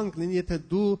պահապան կլինի, եթե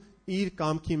դու իր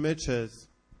կամքի մեջ ես։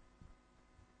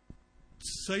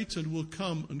 Satan will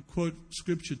come and quote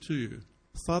scripture to you.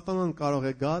 Սատանան կարող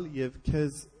է գալ եւ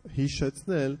քեզ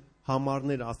հիշեցնել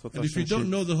համարներ And if you don't Աստվածաշնչից։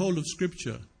 know the whole of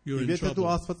scripture, you're in Եթե դու trouble.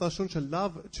 Աստվածաշունչը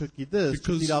լավ չգիտես,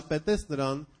 Because- չտիրապետես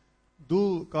նրան,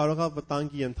 դու կարող ես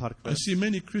վտանգի I ենթարկվել։ see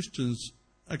many Christians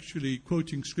actually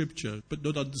quoting scripture but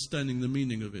not understanding the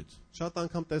meaning of it. Շատ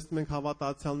անգամ տեսնում ենք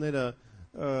հավատացյալները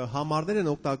համարներ են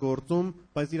օգտագործում,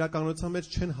 բայց իրականության մեջ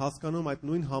չեն հասկանում այդ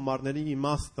նույն համարների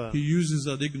իմաստը։ He uses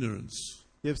that ignorance.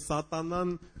 Եվ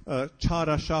Սատանան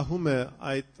չարաշահում է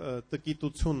այդ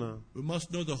տկիտությունը։ We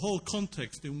must know the whole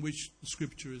context in which the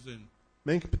scripture is in.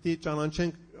 Մենք պետք է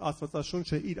ճանաչենք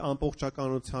Աստվածաշունչը իր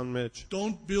ամբողջականության մեջ։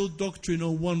 Don't build doctrine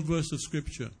on one verse of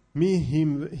scripture.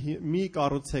 Մի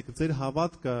կառուցեք ձեր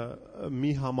հավատքը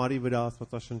մի համարի վրա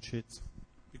Աստվածաշնչից։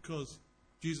 Because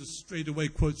Jesus straight away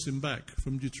quotes him back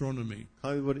from Deuteronomy.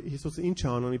 Քանի որ Հիսուսը ինչ է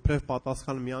անում, իբրև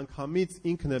պատասխան միանգամից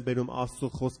ինքն է բերում Աստծո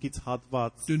խոսքից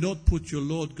հատված։ Do not put your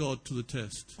Lord God to the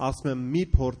test. Ասում է մի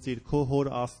փորձիր քո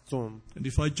հոր Աստծուն։ And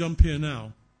if I jump here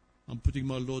now, I'm putting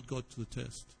my Lord God to the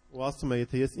test. Ու ասում է,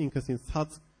 եթե ես ինքս ինձ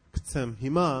ցած գցեմ,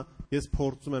 հիմա ես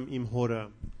փորձում եմ իմ հորը։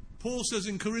 Paul says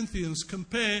in Corinthians,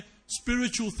 compare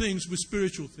spiritual things with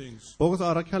spiritual things. Պողոս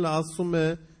առաքյալը ասում է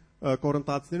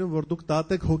Կորինթացիներին, որ դուք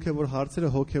դատեք հոգևոր հարցերը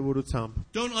հոգևորությամբ։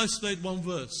 Don't isolate one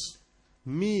verse.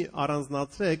 մի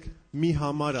առանձնացրեք մի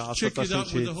համարը Check it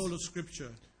out with the Աստվածաշնչից։ whole of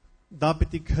Scripture. Դա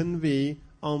պետք է քննվի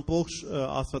ամբողջ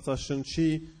Աստվածաշնչի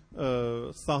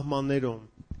սահմաններում։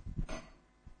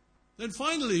 Then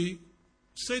finally,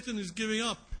 Satan is giving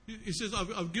up. He says,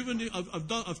 I've given you,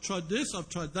 I've tried this, I've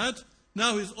tried that.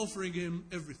 Now he's offering him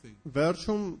everything.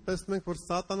 Վերջում տեսնում ենք, որ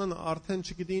Սատանան արդեն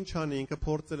չգիտի ինչ անի, ինքը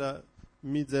փորձել է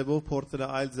մի ձևով, փորձել է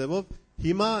այլ ձևով։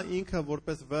 Հիմա ինքը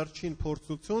որպես վերջին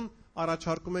փորձություն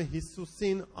առաջարկում է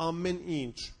Հիսուսին ամեն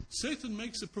ինչ։ Satan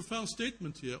makes a profound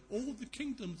statement here. All the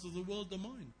kingdoms of the world are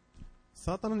mine.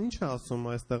 Սատանան ինչ է ասում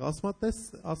այստեղ։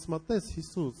 Ասմատես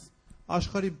Հիսուս,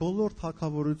 աշխարհի բոլոր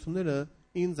թագավորությունները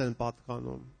ինձ են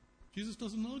պատկանում։ Jesus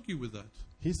doesn't argue with that.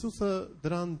 Հիսուսը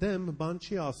դրան դեմ բան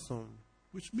չի ասում։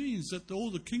 Which means that all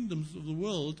the kingdoms of the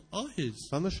world are his.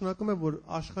 Դա նշանակում է, որ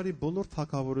աշխարհի բոլոր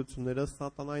թագավորությունները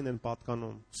Սատանային են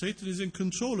պատկանում։ Satan is in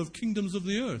control of kingdoms of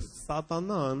the earth.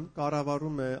 Սատանան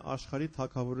կառավարում է աշխարհի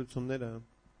թագավորությունները։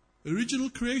 Original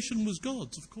creation was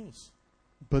God's, of course.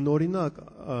 Բնօրինակ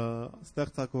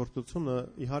ստեղծագործությունը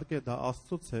իհարկե դա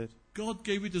Աստծոց էր։ God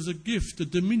gave it as a gift, a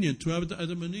dominion to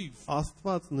Adam and Eve.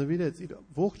 Աստված նվիրեց իր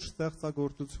ողջ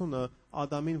ստեղծագործությունը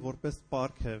Ադամին որպես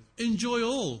պարգև։ Enjoy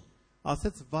all.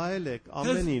 Ասեց վայելեք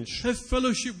ամեն ինչ։ Have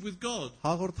fellowship with God.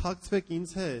 Հաղորդակցվեք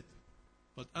ինձ հետ։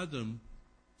 But Adam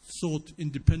sought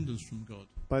independence from God.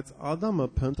 Բայց Ադամը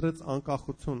փնտրեց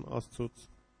անկախություն Աստծուց։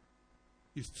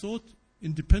 He sought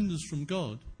independence from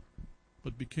God,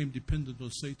 but became dependent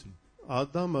on Satan.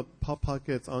 Ադամը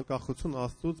փափակեց անկախություն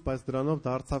Աստծուց, բայց դրանով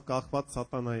դարձավ կախված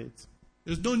Սատանայից։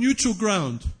 There's no neutral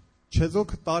ground.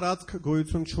 Չեզոք տարածք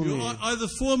գոյություն You're չունի։ either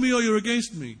for me or you're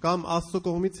against me. Կամ Աստծո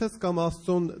կողմից ես, կամ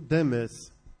Աստծոն դեմ ես։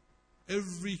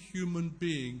 Every human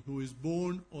being who is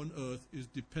born on earth is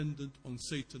dependent on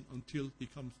Satan until he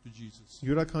comes to Jesus.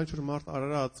 Յուրաքանչյուր մարդ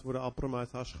արարած, որը ապրում է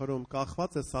այս աշխարհում,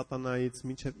 կախված է Սատանայից,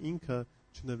 մինչև ինքը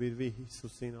չնվիրվի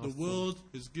Հիսուսին The Աստծուն։ world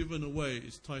has given away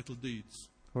its title deeds.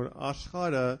 Որ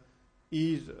աշխարհը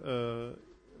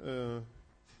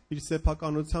իր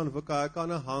սեփականության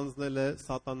վկայականը հանձնել է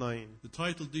Սատանային։ The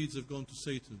title deeds have gone to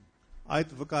Satan,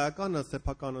 Այդ վկայականը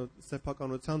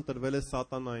սեփականության տրվել է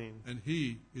Սատանային։ and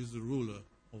he is the ruler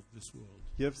of this world.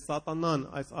 Եվ Սատանան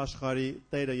այս աշխարհի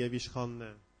տերը եւ իշխանն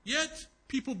է։ Yet,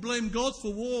 people blame God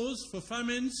for wars, for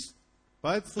famines,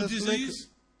 Բայց for disease.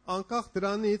 անկախ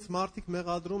դրանից մարդիկ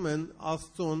մեղադրում են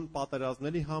Աստծուն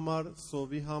պատերազմների համար,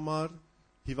 սովի համար,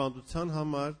 հիվանդության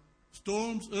համար,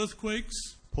 storms, earthquakes.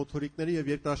 փոթորիկների եւ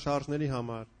երկրաշարժների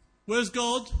համար։ Where's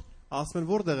God? Ասում են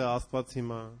որտեղ է Աստված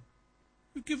հիմա։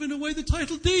 You've given away the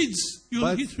title deeds. You're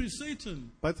But- hit through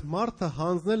Satan. Բայց մարդը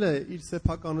հանձնել է իր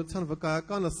սեփականության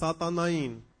վկայականը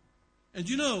Սատանային։ And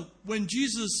you know, when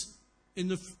Jesus, in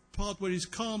the part where he's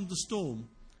calmed the storm,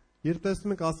 Երբ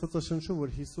տեսնում եք Աստվածաշնչում,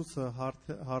 որ Հիսուսը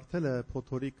հարթել է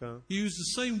փոթորիկը, he used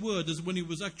the same word as when he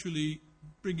was actually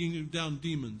bringing down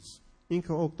demons.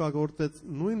 ինքը օգտագործեց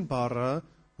նույն բառը,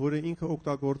 որը ինքը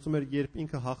օգտագործում էր, երբ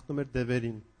ինքը հաղթում էր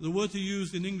դևերին։ The word he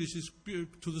used in English is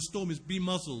to the storm is be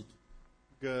muzzled.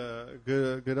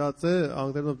 Գրած է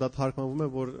անգլերենով դա թարգմանվում է,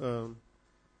 որ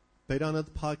բերանդ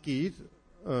փակիր,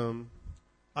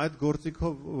 այդ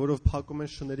գործիքով, որով փակում են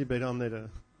շների բերանները։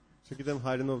 Չգիտեմ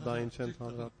հայերենով դա ինչ են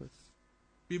հանրապես։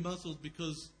 Be muzzled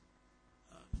because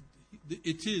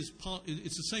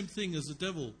it's the same thing as the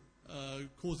devil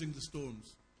causing the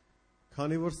storms.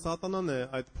 Քանի որ Սատանան է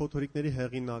այդ փոթորիկների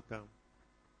հեղինակը։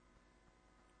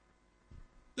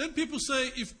 Then people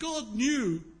say, if God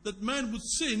knew that man would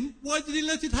sin, why did he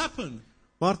let it happen?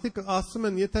 Մարդիկ ասում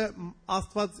են, եթե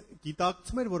Աստված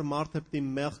գիտակցում էր, որ մարդը պետք է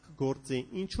մեղք գործի,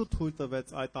 ինչու թույլ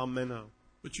տվեց այդ ամենը։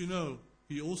 But you know,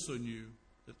 he also knew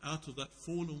that out of that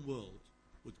fallen world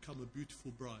would come a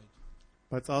beautiful bride.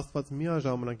 Բայց Աստված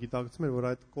միաժամանակ գիտակցում էր, որ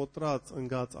այդ կոտրած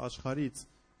ընկած աշխարհից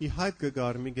ի հայտ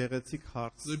կգար մի գեղեցիկ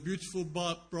հարց։ The beautiful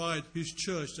bride, his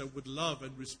church, that would love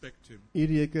and respect him. Իր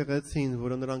եկեղեցին,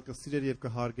 որը նրան կսիրեր եւ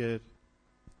կհարգեր։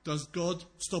 Does God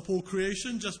stop all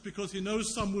creation just because he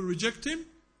knows some will reject him?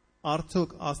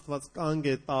 Արդյոք Աստված կանգ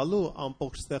է տալու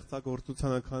ամբողջ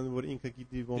ստեղծագործությանը, քանի որ ինքը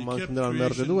գիտի ոմանք kept նրան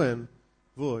մերժելու են։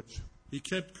 Ոչ։ He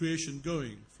kept creation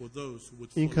going for those who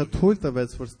would Ինքը follow him. թույլ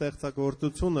տվեց, որ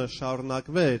ստեղծագործությունը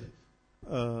շարունակվեր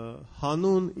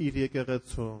հանուն իր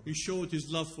եկեղեցու։ He showed his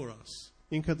love for us.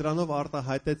 Ինքը dranով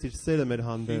արտահայտեց իր սերը մեր He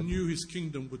հանդեպ։ knew his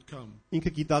kingdom would come.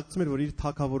 Ինքը գիտակցում էր, որ իր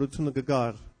թագավորությունը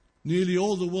կգար։ Nearly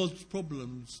all the world's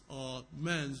problems are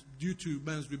due to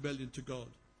man's rebellion to God.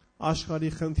 Աշխարհի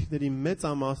խնդիրների մեծ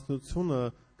ամասնությունը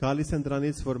գալիս են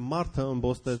դրանից, որ մարդը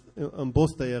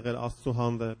ըմբոստ է եղել Աստծո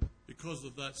հանդեպ։ Because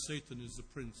of that, Satan is the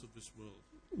prince of this world.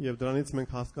 Եվ դրանից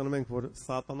մենք հասկանում ենք, որ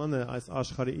Սատանան է այս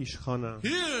աշխարհի իշխանը։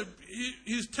 Here,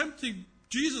 he's tempting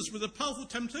Jesus with a powerful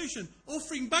temptation,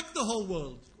 offering back the whole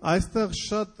world. Այստեղ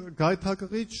շատ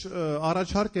գայթակղիչ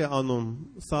առաջարկ է անում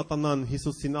Սատանան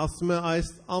Հիսուսին, ասում է այս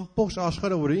ամբողջ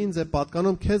աշխարհը, որ ինձ է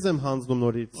պատկանում, քեզ եմ հանձնում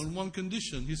նորից։ On one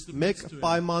condition, he Մեկ submits to him.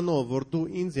 պայմանով, որ դու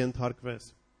ինձ ենթարկվես։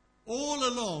 All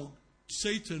along,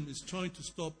 Satan is trying to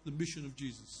stop the mission of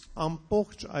Jesus.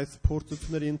 Ամբողջ այս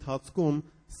փորձությունների ընթացքում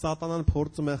Սատանան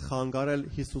փորձում է խանգարել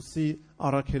Հիսուսի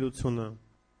առաքելությունը։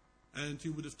 And he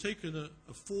would have taken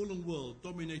a fallen world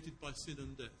dominated by sin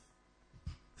and death.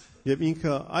 Եվ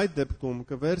ինքը այդ դեպքում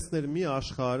կվերցներ մի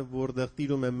աշխարհ, որտեղ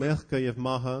տիրում է մեղքը եւ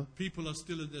մահը, People are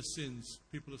still in their sins.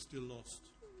 People are still lost.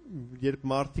 երբ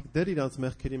մարդիկ դեռ իրանց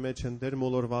մեղքերի մեջ են, դեռ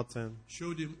մոլորված են։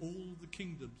 Showed him all the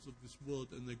kingdoms of this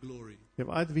world and their glory. Եվ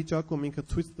այդ վիճակում ինքը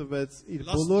ցույց տվեց իր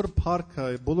բոլոր փառքը,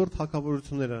 բոլոր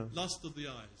թակավորությունները։ Lust of the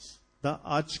eyes. Դա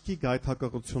աչքի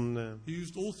գայթակղությունն է։ He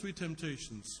used all three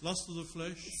temptations. Lust of the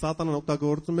flesh, Սատանան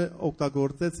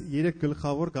օգտագործեց երեք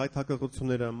գլխավոր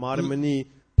գայթակղությունները՝ մարմնի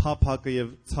փափակը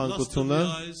եւ lust of the ցանկությունը,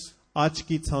 eyes,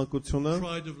 աչքի ցանկությունը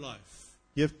pride of life.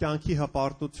 եւ կյանքի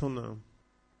հպարտությունը։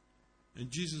 And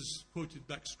Jesus quoted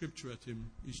back scripture at him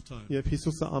each time. Եվ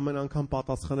Հիսուսը ամեն անգամ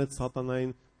պատասխանեց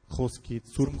Սատանային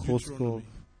խոսքից, սուրբ From խոսքով,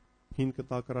 Deuteronomy. 5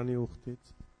 կտակարանի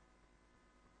ուխտից։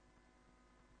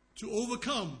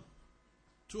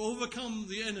 To overcome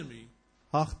the enemy,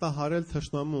 Հաղթահարել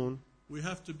թշնամուն, we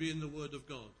have to be in the Word of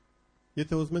God.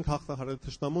 եթե ուզում ենք հաղթահարել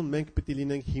թշնամուն, մենք պիտի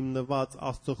լինենք հիմնված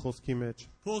Աստծո խոսքի մեջ։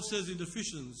 Paul says in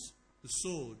Ephesians, the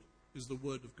sword is the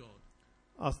Word of God.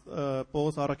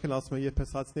 Պողոս առաքել ասում է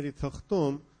Եփեսացիների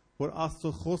թղթում, որ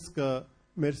Աստծո խոսքը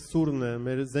մեր սուրն է,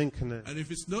 մեր զենքն է։ And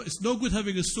if it's no good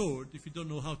having a sword if you don't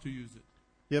know how to use it.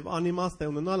 Եվ անիմաստ է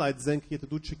ունենալ այդ զենքը, եթե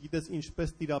դու չգիտես ինչպես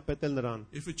տիրապետել նրան։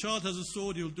 If a child has a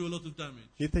sword, he'll do a lot of damage.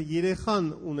 Եթե երեխան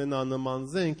ունենա նման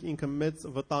զենք, ինքը մեծ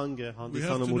վտանգ է We have to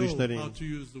հանդիսանում know ուրիշներին։ how to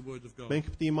use the Word of God. Մենք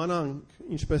պետք է իմանանք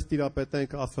ինչպես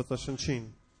տիրապետենք Աստվածաշնչին։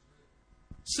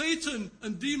 Satan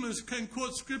and demons can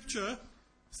quote scripture,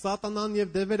 Սատանան եւ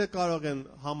դևերը կարող են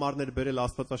համարներ բերել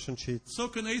Աստվածաշնչից։ so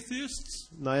can atheists,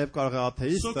 Նաեւ կարող է so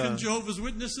աթեիստը, can Jehovah's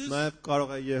Witnesses. նաեւ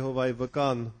կարող է Եհովայի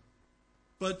վկան։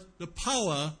 But the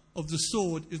power of the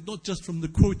sword is not just from the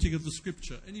quoting of the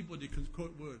scripture. Anybody can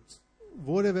quote words.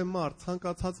 Որևէ մարդ,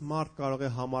 ցանկացած մարդ կարող է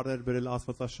համարներ բերել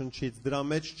Աստվածաշնչից, դրա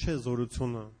մեջ չէ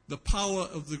զորությունը։ The power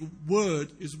of the word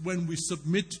is when we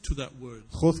submit to that word.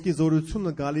 Խոսքի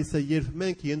զորությունը գալիս է, երբ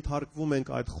մենք ենթարկվում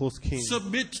ենք այդ խոսքին,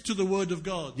 Submit to the word of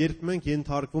God. երբ մենք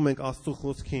ենթարկվում ենք Աստծո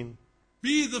խոսքին,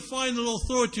 Be the final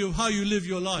authority of how you live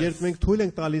your life. երբ մենք թույլ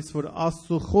ենք տալիս, որ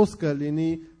Աստծո խոսքը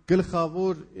լինի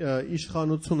գլխավոր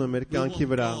իշխանությունը մեր We want կյանքի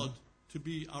վրա։ God to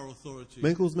be our authority.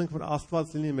 Մենք ուզում ենք, որ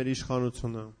Աստված լինի մեր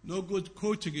իշխանությունը։ No good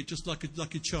quoting it just like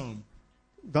a charm.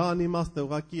 Դա անիմաստ է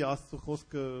ուղղակի Աստծո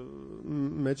խոսքը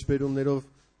մեջբերումներով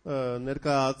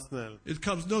ներկայացնել։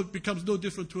 It becomes no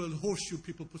different to a horseshoe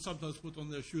people sometimes put on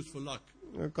their shoes for luck.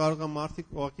 Կարող է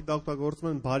մարդիկ ուղղակի դա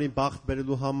օգտագործում են բարի բախտ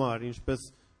բերելու համար, ինչպես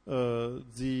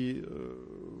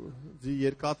ձի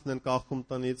երկաթն են կախում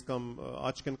տնից կամ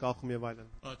աչք են կախում եւ այլն։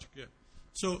 Yeah.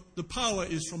 So the power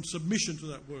is from submission to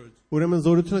that word. Ուրեմն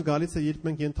զորությունը գալիս է, երբ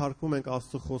մենք ենթարկվում ենք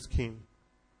Աստծո խոսքին։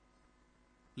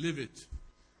 Live it.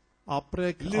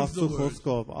 Ապրեք Live the Աստծո word.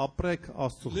 խոսքով, ապրեք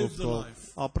Աստծո Live the խոսքով, life.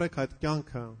 ապրեք այդ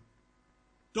կյանքը։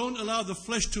 Don't allow the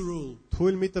flesh to rule.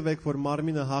 Թույլ մի տվեք, որ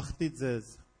մարմինը հաղթի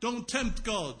ձեզ։ Don't tempt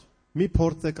God. Մի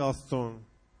փորձեք Աստծուն։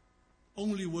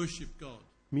 Only worship God.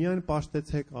 Միայն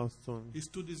պաշտեցեք Աստծուն։ He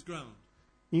stood his ground.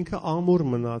 Ինքը ամուր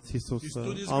մնաց He Հիսուսը,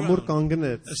 stood his ամուր ground.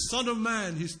 կանգնեց, As son of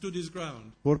man, he stood his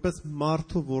ground. որպես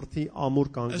մարդու որդի ամուր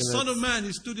As son of կանգնեց, man,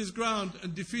 he stood his ground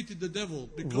and defeated the devil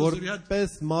because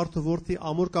որպես մարդու որդի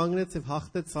ամուր կանգնեց եւ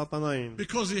հաղթեց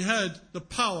Սատանային, he had the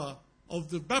power of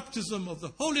the baptism of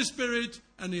the Holy Spirit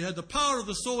and he had the power of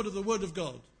the sword of the Word of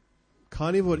God.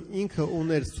 քանի որ ինքը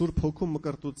ուներ Սուրբ Հոգու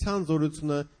մկրտության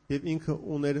զորությունը եւ ինքը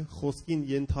ուներ խոսքին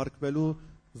ենթարկվելու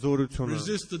զորությունը,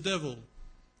 Resist the devil.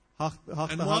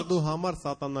 հաղթահարելու համար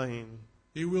Սատանային,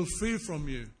 He will flee from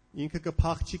you. ինքը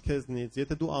կփախչի քեզնից,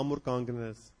 եթե դու ամուր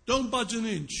կանգնես։ Don't budge an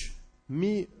inch.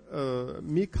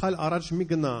 Մի քայլ առաջ մի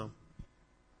գնա,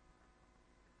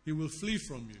 He will flee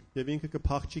from you. եւ ինքը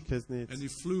կփախչի քեզնից, And he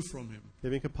flew from him.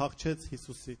 եւ ինքը փախչեց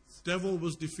Հիսուսից։ Devil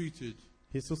was defeated.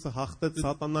 Հիսուսը հաղթեց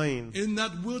Սատանային։ In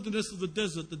that wilderness of the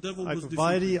desert, the devil was Այդ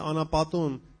վայրի defeated.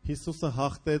 անապատում Հիսուսը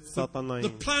հաղթեց The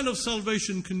Սատանային։ plan of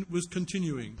salvation was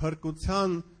continuing.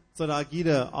 Փրկության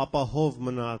ծրագիրը ապահով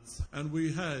մնաց։ And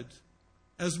we had,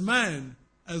 as man,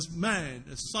 as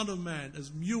son of man, as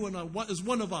you and I, as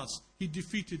one of us, he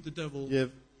defeated the devil.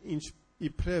 Եվ ինչ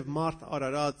իբրև մարդ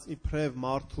արարած, իբրև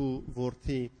մարդու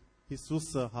որդի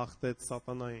Հիսուսը հաղթեց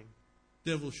Սատանային։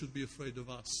 Devil should be afraid of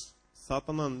us.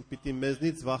 Սատանան պիտի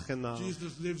մեզնից վախենա։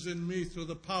 Jesus lives in me through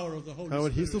the power of the Holy Որ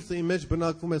Spirit. Հիսուսը իմ մեջ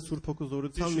բնակվում է Սուրբ Հոգու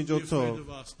զորության միջոցով,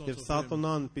 եւ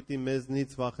Սատանան պիտի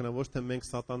մեզնից վախենա, ոչ թե մենք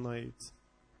Սատանայից։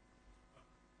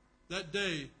 That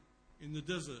day in the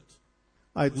desert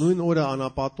Այդ նույն օրը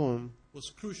անապատում, was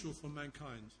crucial for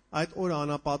mankind. այդ օրը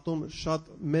անապատում շատ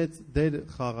մեծ դեր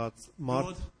խաղաց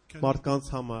մարդկանց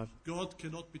համար։ God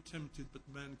cannot be tempted, but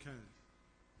man can.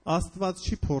 Աստված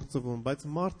չի փորձվում, բայց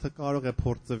մարդը կարող է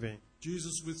փորձվի։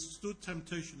 Jesus withstood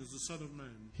temptation as the Son of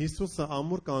Man. Հիսուսը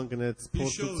ամուր կանգնեց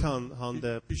փորձության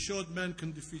հանդեպ, He showed man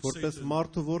can defeat որպես Satan.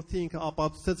 մարդու որդի ինքը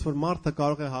ապացուցեց, որ մարդը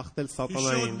կարող է հաղթել He showed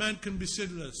սատանային։ man can be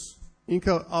sinless.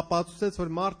 Ինքը ապացուցեց, որ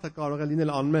մարդը կարող է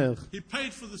լինել անմեղ։ He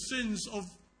paid for the sins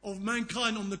of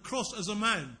mankind on the cross as a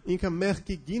man. Ինքը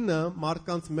մեղքի գինը,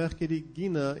 մարդկանց մեղքերի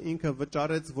գինը ինքը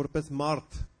վճարեց որպես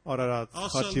մարդ արարած Our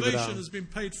խաչի վրա։ salvation has been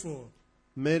paid for.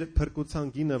 Մեր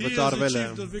փրկության գինը He has վճարվել է։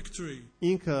 achieved the victory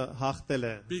Ինքը հաղթել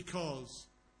է, because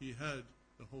he had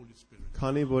the Holy Spirit.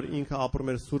 քանի որ ինքը ապրում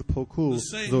էր Սուրբ Հոգու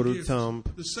զորությամբ։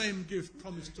 The same gift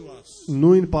promised to us.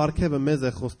 Նույն պարգևը մեզ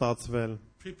է խոստացվել։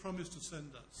 He promised to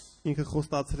send us. Ինքը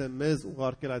խոստացել է մեզ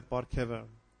ուղարկել այդ պարգևը։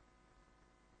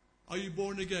 Are you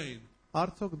born again?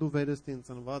 Արդյոք դու վերստին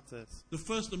ծնված ես։ The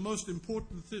first and most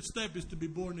important step is to be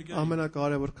born again.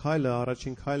 Ամենակարևոր քայլը,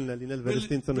 առաջին քայլն է լինել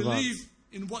վերստին ծնված։ Believe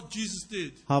in what Jesus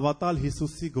did Հավատալ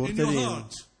Հիսուսի in your գործերին,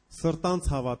 heart սրտանց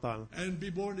հավատալ and be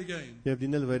born again. եւ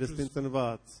լինել վերստին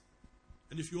ծնված։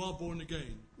 And if you are born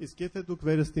again, Իսկ եթե դուք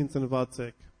վերստին ծնված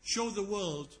եք, show the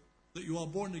world that you are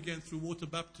born again through water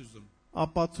baptism.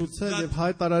 ապացուցել եւ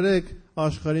հայտարարեք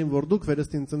աշխարհին, որ դուք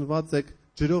վերստին ծնված եք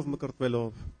ջրով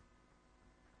մկրտվելով։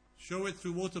 Show it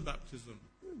through water baptism.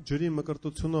 Ջրի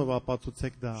մկրտությունով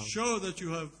ապացուցեք դա։ Show that you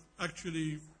have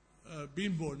actually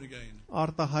been born again.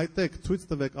 Արտահայտեք, ցույց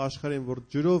տվեք աշխարհին, որ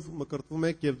ջրով մկրտվում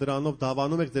եք եւ դրանով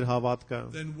դավանում եք ձեր հավատքը։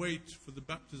 Then wait for the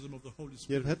baptism of the Holy Եվ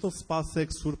Spirit. հետո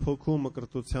սպասեք Սուրբ Հոգու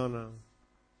մկրտությանը։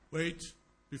 Wait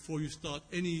before you start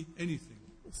anything.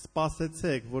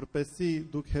 Սպասեցեք, որպեսզի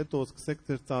դուք հետո սկսեք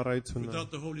ձեր ծառայությունը։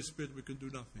 Without the Holy Spirit, we can do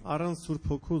nothing. Առանց Սուրբ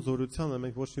Հոգու զորությանը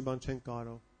մենք ոչ մի բան չենք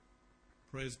կարող։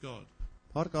 Praise God.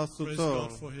 Փառք Praise Աստծո,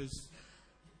 God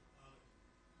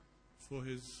for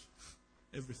His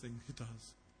everything He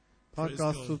does. փառք Praise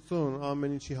God. Աստծուն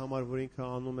ամեն ինչի համար, որ ինքը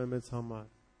անում է մեզ համար։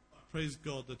 Praise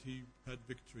God that He had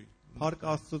victory. Փառք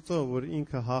Աստծո, որ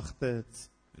ինքը հաղթեց։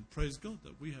 And praise God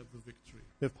that we have the victory.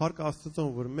 Եվ փառք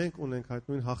Աստծուն, որ մենք ունենք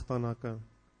այդ նույն հաղթանակը։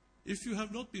 If you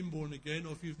have not been born again,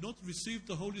 or if you've not received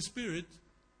the Holy Spirit,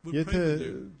 we'll Եթե pray with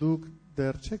you. դուք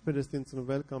դեռ չեք վերստին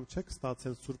ծնվել կամ չեք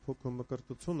ստացել Սուրբ Հոգու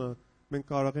մկրտությունը, մենք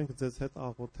կարող ենք ձեզ հետ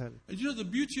աղոթել։ And you know, the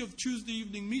beauty of Tuesday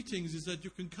evening meetings is that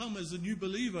you can come as a new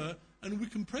believer and we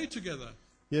can pray together.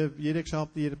 Եվ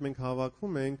երեքշաբթի երբ մենք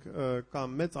հավաքվում ենք, կա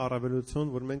մեծ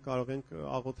առավելություն, որ մենք կարող ենք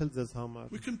աղոթել ձեզ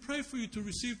համար։ We can pray for you to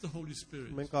receive the Holy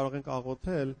Spirit. Մենք կարող ենք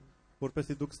աղոթել,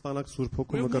 որպեսզի դուք ստանաք Սուրբ We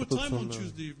Հոգու have more time on մկրտությունը։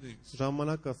 Tuesday evenings.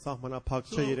 Ժամանակը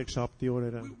սահմանափակ չէ երեքշաբթի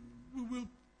օրերը։ We will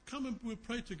come and we'll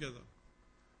pray together.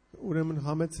 Ուրեմն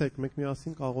համեցեք, մենք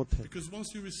միասին կաղոթենք։ Because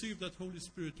once you receive that Holy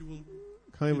Spirit, you will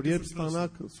Քանի որ երբ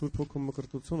ստանաք Սուրբ Հոգու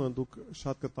մկրտությունը, դուք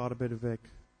շատ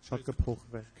կտարբերվեք, շատ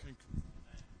կփոխվեք։ Thank you.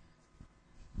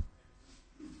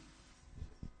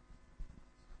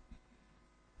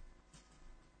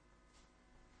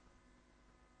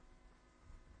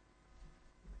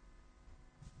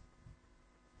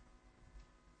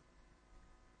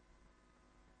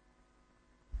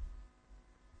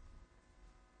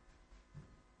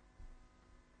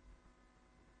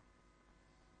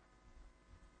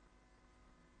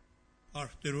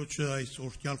 Արտերոջը այս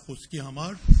օրհնյալ խոսքի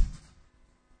համար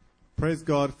Praise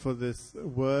God for this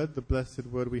word, the blessed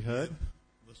word we heard.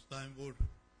 վստահ եմ որ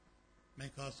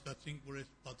մենք հասկացինք որ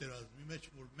այս պատերազմի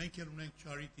մեջ որ մենք էլ ունենք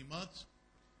ճարիք իմաց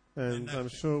And I'm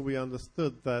sure we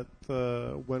understood that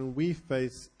when we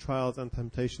face trials and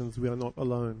temptations, we are not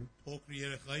alone. փոքր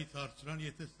երեխայից հարցրան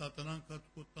եթե սատանան կա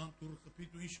քո տան դուռը խփի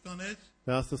դու ինչ կանես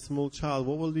They asked a small child,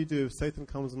 what will you do if Satan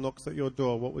comes and knocks at your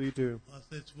door? What will you do?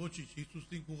 ասեց ոչինչ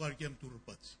Հիսուսին կուղարկեմ դուռը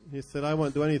բաց He said, I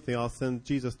won't do anything. I'll send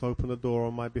Jesus to open the door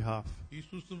on my behalf.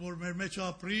 Հիսուսը որ մեր մեջ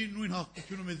ապրի նույն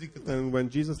հաղթությունը մեզի կտա And when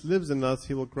Jesus lives in us,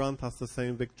 he will grant us the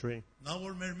same victory. նա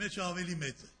որ մեր մեջ ավելի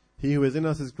մեծ է He who is in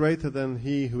us is greater than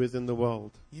he who is in the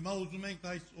world. հիմա ուզում ենք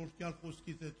այս օրհնյալ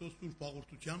խոսքից հետո սուրբ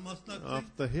հաղորդության մասնակցել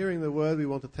After hearing the word, we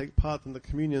want to take part in the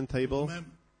communion table. Ուզում եմ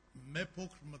մեր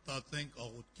փոքր մտածենք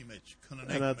աղոթքի մեջ And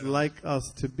քննենք I'd մեր like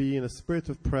us to be in a spirit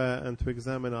of prayer and to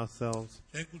examine ourselves.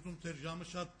 Չենք ուզում ձեր ժամը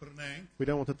շատ բռնենք We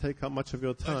don't want to take up much of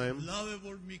your Բայց time. լավ է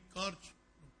որ մի կարճ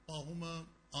պահումը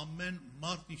ամեն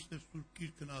մարդ ինչտեղ սուրբ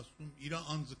գիրքն ասում իր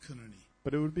անձը քննի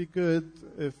But it would be good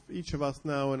if each of us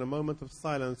now, in a moment of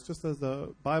silence, just as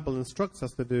the Bible instructs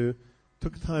us to do,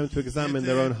 took time to examine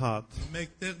their own heart.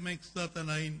 Մեկտեղ մենք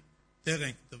սատանային տեղ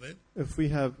ենք տվել, If we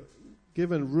have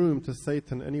given room to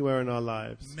Satan anywhere in our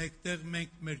lives, մեկտեղ մենք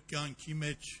մեր կյանքի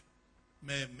մեջ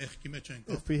մեղքի մեջ ենք,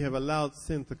 if we have allowed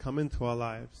sin to come into our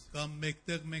lives, կամ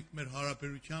մեկտեղ մենք մեր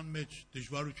հարաբերության մեջ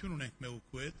դժվարություն ունենք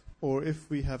մեղուկու հետ, or if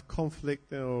we have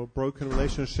conflict or broken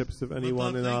relationships with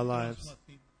anyone in our lives,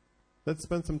 let's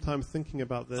spend some time thinking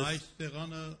about this. Այս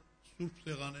սեղանը սուրբ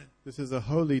սեղան է, This is a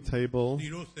holy table.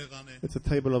 Տիրոջ սեղան է, It's a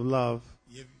table of love.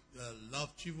 եւ լավ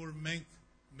չի որ մենք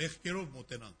մեղքերով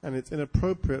մոտենանք։ And it's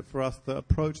inappropriate for us to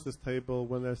approach this table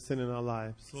when there's sin in our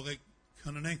lives. Թողեք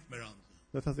քննենք մեր անձը։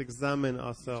 Let us examine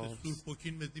ourselves. Սուրբ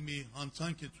ոգին մեզ մի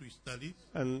հանցանք է ցույց տալիս,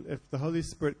 And if the Holy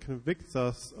Spirit convicts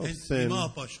us of հենց sin, հիմա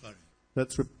ապաշխարի,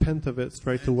 let's repent of it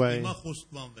straight away. հիմա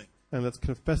խոստովանվենք, And let's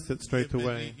confess it straight եւ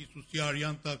away. Հիսուսի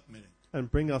արյան տակ մեր ենք,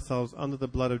 And bring ourselves under the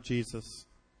blood of Jesus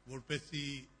որպեսզի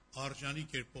արժանի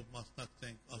կերպով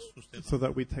մասնակցենք Աստծո ստեղծած։ so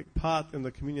that we take part in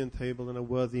the communion table in a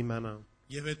worthy manner.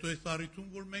 Եվ հետո այս առիթում,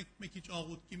 որ մենք մի քիչ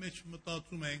աղոթքի մեջ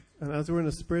մտածում ենք, And as we're in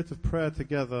a spirit of prayer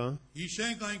together,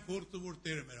 հիշենք այն գործը, որ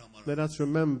Տերը մեր համար let us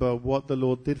remember what the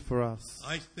Lord did for us.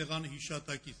 այս տեղանը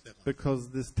հիշատակի տեղան։ Because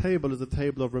this table is a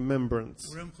table of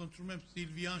remembrance. Ուրեմն խնդրում եմ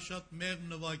Սիլվիան շատ մեր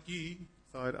նվագի,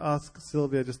 So I'd ask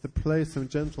Sylvia just to play some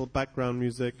gentle background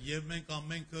music եւ մենք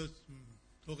ամենքս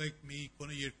թողեք մի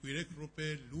կոնե 2-3 րոպե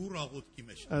լուր աղոթքի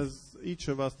մեջ։ as each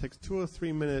of us takes 2 or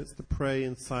 3 minutes to pray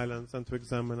in silence and to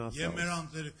examine Եվ ourselves. մեր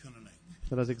անձերը քննենք։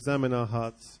 Let us examine our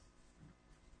hearts.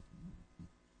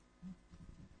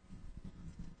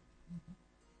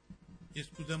 Ես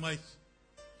կուզեմ այս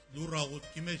լուր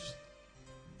աղոթքի մեջ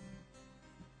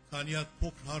քանի հատ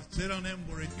փոքր հարցեր անեմ,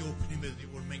 որ դա օգնի մեզ,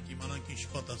 որ մենք իմանանք ինչ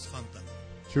պատասխան տանք։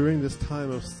 During this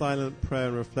time of silent prayer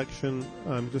and reflection,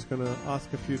 I'm just going to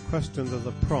ask a few questions as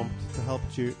a prompt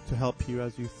to help you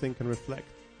as you think and reflect.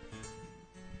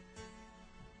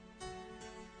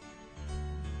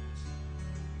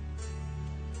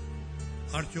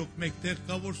 Արդյոք մեկտեղ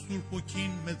կա որ Սուրբ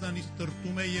Ոգին մեզանից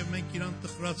տրտում է եւ մենք իրան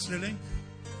տխրացրել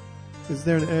ենք։ Is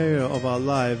there an area of our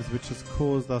lives which has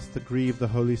caused us to grieve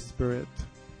the Holy Spirit?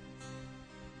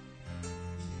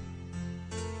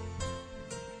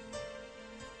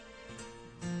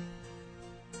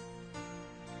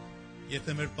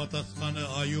 Եթե մեր պատասխանը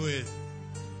այո է,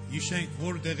 հիշենք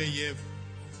որտեղ է եւ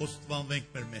խոստովանենք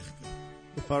մեր մեղքը։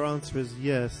 If our answer is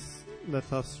yes,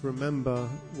 let us remember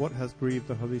what has grieved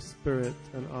the Holy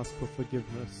Spirit and ask for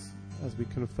forgiveness as we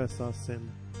confess our sin.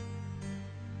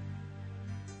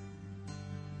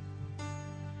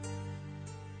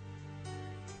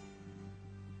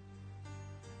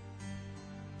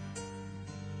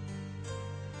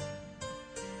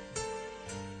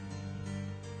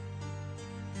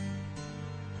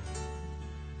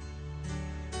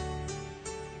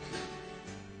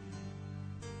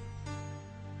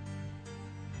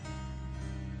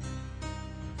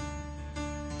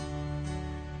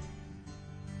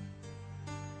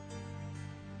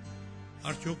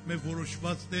 Արդյոք մեր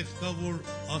որոշված տեղ կա որ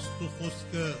Աստծո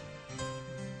խոսքը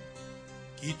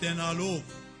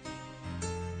գիտենալով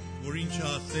որ ինչ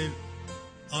ասել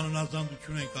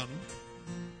անհնազանդություն ենք անում։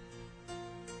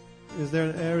 Is there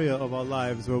an area of our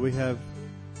lives where we have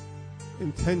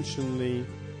intentionally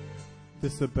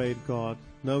disobeyed God,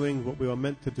 knowing what we were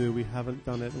meant to do, we haven't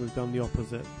done it, and we've done the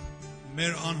opposite?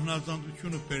 Մեր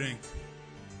անհնազանդությունը բերենք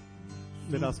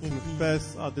Let us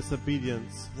confess our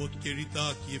disobedience. ոտքերի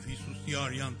տակ եւ Հիսուսի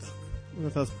արյան տակ։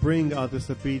 Let us bring our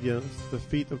disobedience to the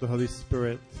feet of the Holy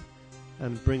Spirit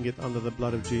and bring it under the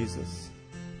blood of Jesus.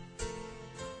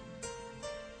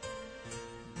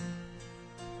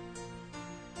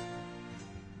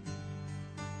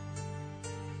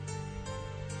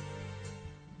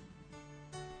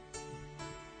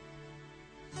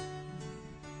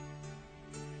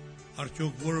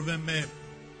 Արդյոք որևէ մեր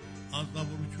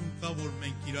անձնավորություն կա որ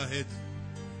մենք իր հետ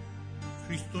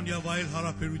քրիստոնյա վայել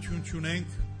հարաբերություն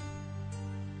չունենք։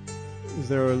 Is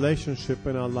there a relationship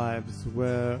in our lives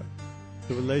where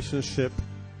the relationship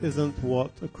isn't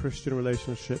what a Christian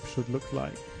relationship should look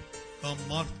like? Կամ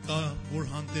մարդ կա որ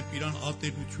հանդեպ իրան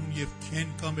ատելություն եւ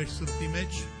քեն կա մեր սրտի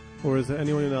մեջ։ Or is there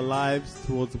anyone in our lives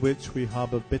towards which we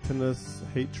harbor bitterness,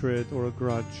 hatred, or a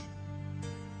grudge?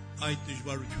 Այդ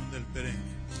դժվարությունն էլ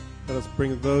բերենք։ Let us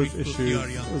bring those issues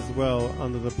as well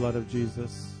under the blood of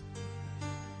Jesus.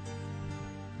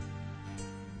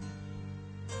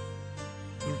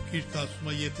 Գիրքը ասում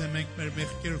է եթե մենք մեր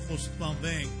մեղքերը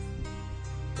խոստովանենք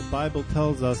The Bible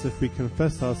tells us if we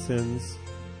confess our sins,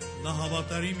 Նա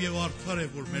հավատարիմ եւ արդար է,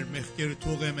 որ մեր մեղքերը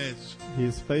թողե մեզ He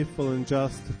is faithful and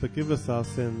just to forgive us our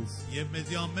sins եւ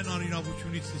մեզի ամեն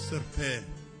անիրավությունից սրբե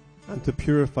and to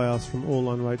purify us from all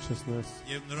unrighteousness.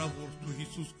 եւ նրա որդու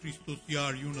Հիսուս Քրիստոսի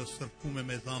արյունը սրբում է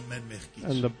մեզ ամեն մեղքից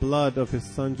And the blood of his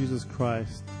Son Jesus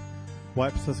Christ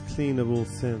wipes us clean of all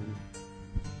sin.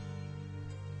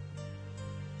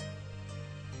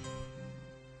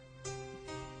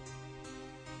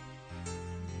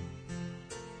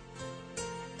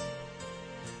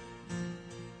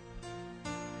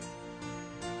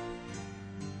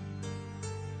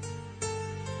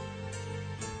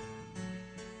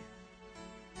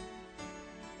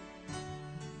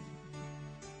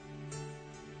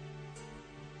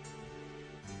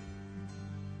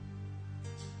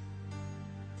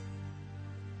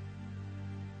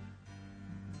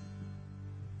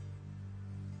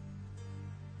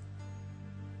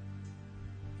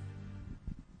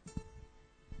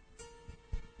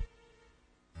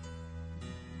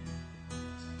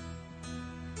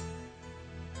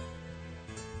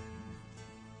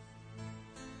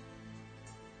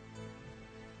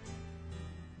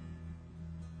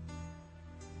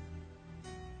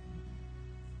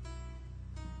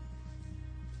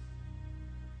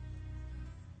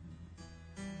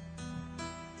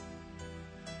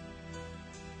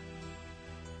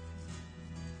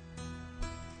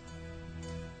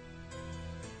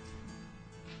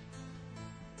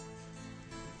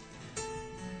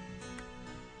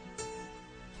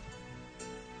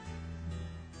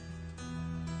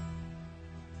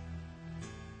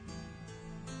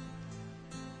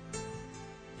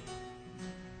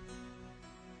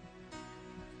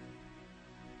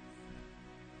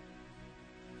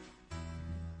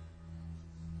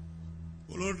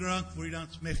 Բոլոր նրանք, որ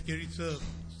իրանց մեղքերիցը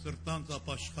սրտանց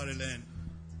ապաշխարել են,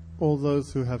 All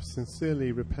those who have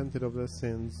sincerely repented of their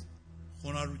sins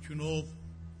խոնարհությունով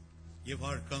եւ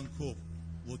հարկանքով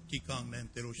ոտքի կանգնեն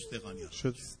Տերոջ սեղանի առաջ։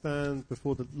 should stand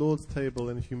before the Lord's table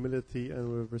in humility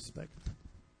and with respect.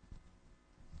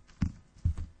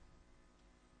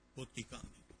 Ոտքի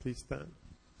կանգնեն։ Please stand.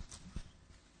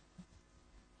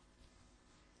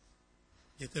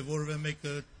 Եթե որևէ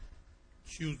մեկը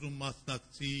չի ուզում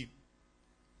մասնակցի,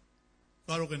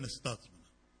 կարող է նստած մնալ։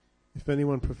 If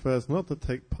anyone prefers not to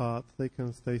take part, they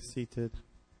can stay seated.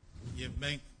 Եվ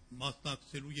մենք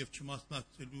մասնակցելու եւ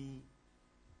չմասնակցելու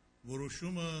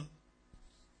որոշումը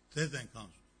ձեզ ենք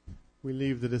անցնում։ We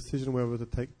leave the decision whether to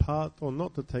take part or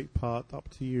not to take part up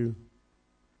to you.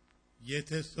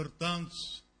 Եթե սրտանց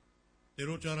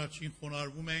Տերոջ առաջին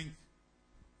խոնարհվում ենք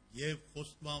եւ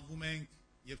խոստովանվում ենք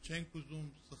եւ չենք ուզում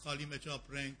սխալի մեջ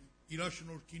ապրենք, իր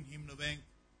շնորհքին հիմնվենք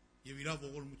եւ իր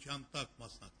ողորմության տակ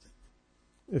մասնակցենք։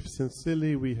 If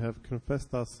sincerely we have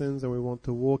confessed our sins and we want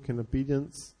to walk in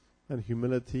obedience and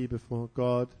humility before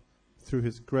God through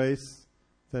his grace,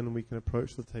 then we can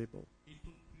approach the table.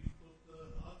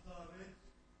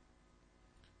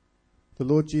 The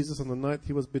Lord Jesus, on the night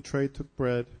he was betrayed, took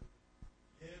bread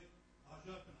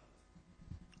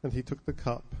and he took the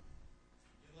cup.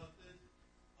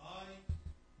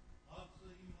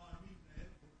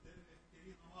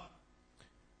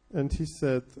 And he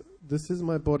said, "This is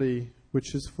my body,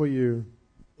 which is for you."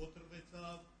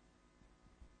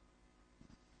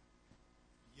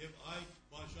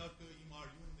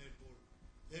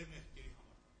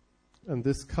 And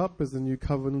this cup is the new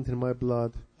covenant in my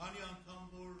blood.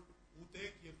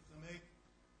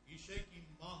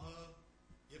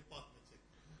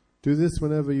 Do this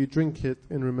whenever you drink it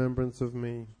in remembrance of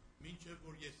me,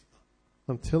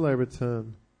 until I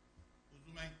return.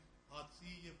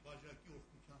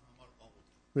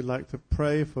 We'd like to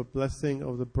pray for blessing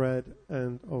of the bread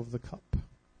and of the cup.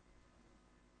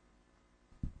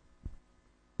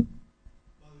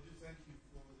 Father, we do thank you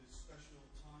for this special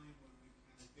time when we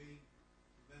can again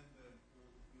remember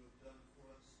all that you have done for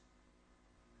us.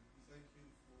 We thank you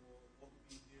for what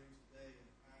we've been hearing today and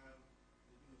how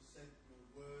that you have sent your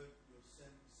word, you have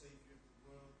sent the Savior of the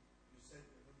world, you have sent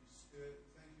your Holy Spirit.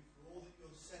 We thank you for all that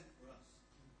you have sent for us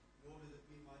in order that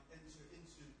we might enter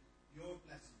into your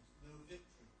blessings, know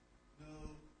victory,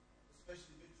 know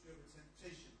especially victory over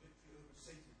temptation, victory over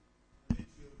Satan, and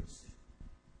victory over sin.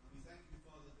 And we thank you,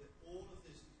 Father, that all of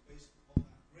this is based upon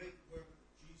that great work that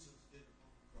Jesus did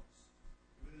upon the cross.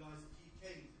 We realize that he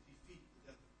came to defeat the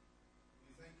devil.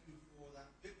 We thank you for that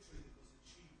victory that was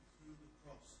achieved through the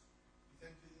cross. We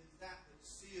thank you that it's that that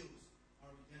seals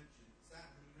our redemption. It's that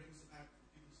that brings about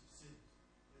forgiveness of sins.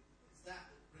 It's that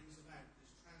that brings about this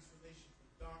transformation from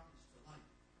darkness to light,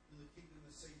 to the kingdom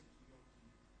of Satan, to your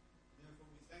kingdom. And therefore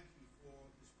we thank you for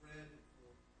this bread and for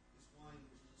this wine,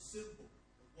 which is a symbol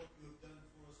of what you have done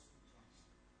for us in Christ.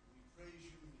 And we praise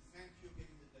you and we thank you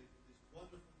again today for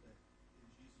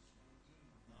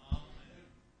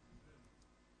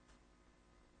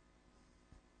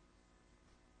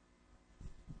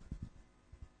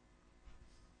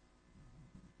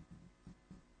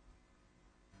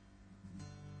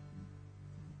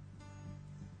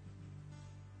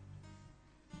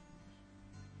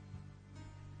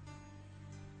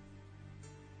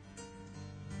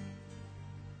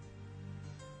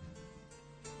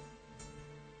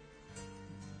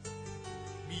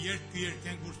երկը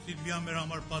երկենք, որ Սիլվիա մեր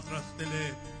համար պատրաստել է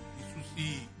Հիսուսի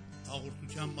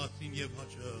հաղորդության մասին եւ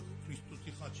հաճախ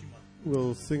Քրիստոսի խաչի մասին։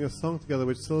 We'll sing a song together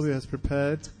which Sylvia has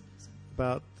prepared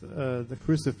about the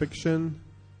crucifixion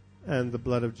and the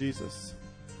blood of Jesus.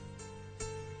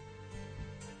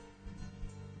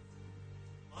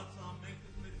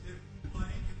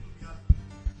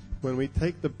 When we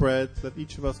take the bread, let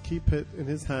each of us keep it in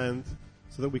his hand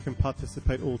so that we can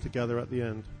participate all together at the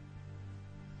end.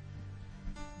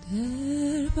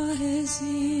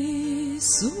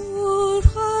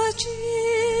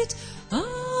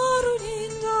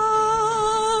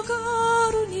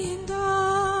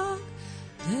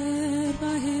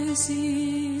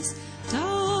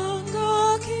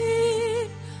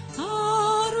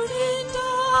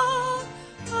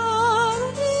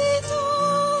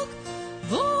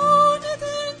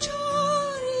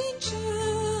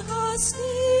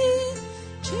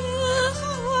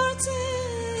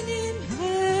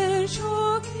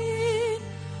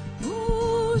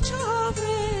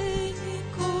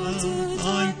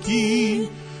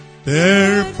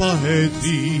 Der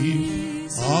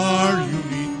Pahezis are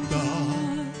unita.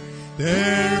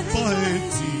 Der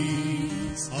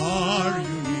Pahezis are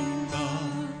unita.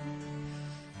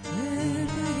 Der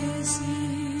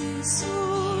Pahezis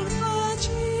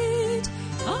surhachit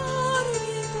are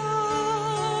unita.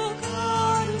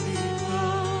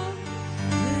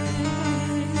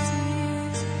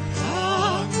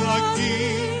 Angaki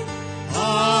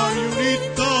are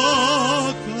unita.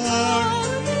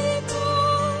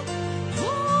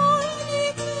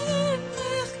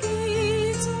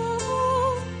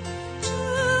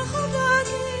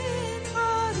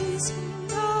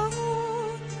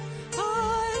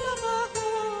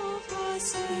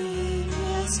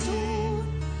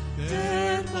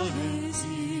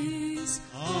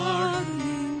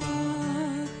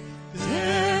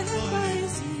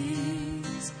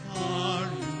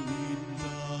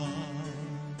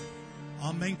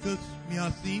 Ամենքս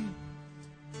միասին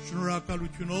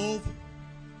շնորհակալությունով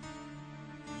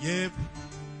եւ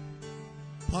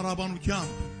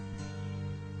փառաբանությամբ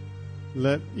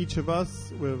Let each of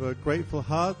us, with a grateful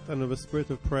heart and with a spirit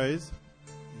of praise,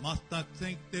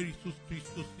 մասնակցենք Տեր Հիսուս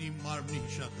Քրիստոսի մարմնի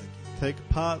հիշատակին։ take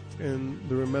part in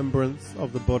the remembrance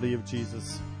of the body of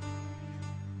Jesus.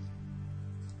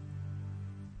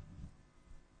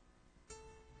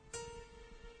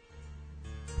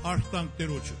 Արթանք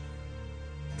Տերոջը։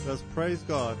 Let's praise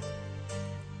God.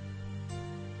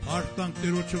 Արթանք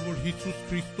Տերոջը, որ Հիսուս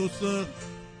Քրիստոսը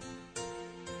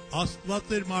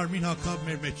Աստված էր մարմին հագավ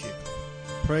մեր մեջ։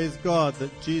 Praise God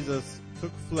that Jesus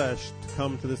took flesh to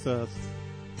come to this earth.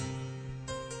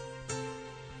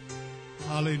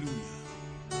 Hallelujah.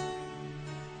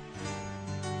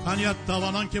 Քանի at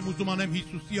դավանանք եմ ուզում անեմ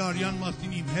Հիսուսի արյան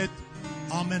մասին իմ հետ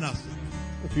ամեն ասել։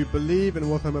 If you believe in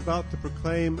what I'm about to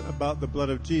proclaim about the blood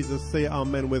of Jesus, say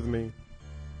amen with me.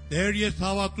 Տեր, ես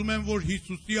հավատում եմ, որ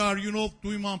Հիսուսի արյունով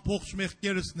դու իմ ամբողջ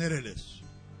մեղքերս ներել ես։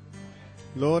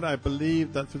 Lord, I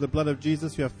believe that through the blood of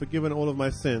Jesus you have forgiven all of my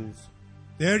sins.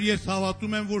 Տեր, ես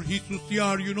հավատում եմ, որ Հիսուսի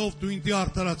արյունով դու ինձ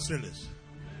արդարացրել ես։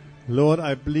 Lord,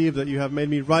 I believe that you have made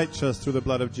me righteous through the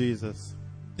blood of Jesus.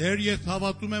 Տեր, ես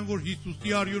հավատում եմ, որ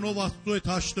Հիսուսի արյունով Աստծո հետ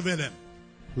հաշտվել եմ։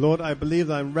 Lord, I believe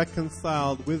that I'm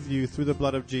reconciled with you through the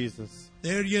blood of Jesus.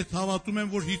 Տեր, ես հավատում եմ,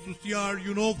 որ Հիսուսի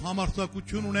արյունով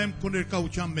համարձակություն ունեմ քո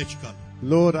ներկայության մեջ գալ։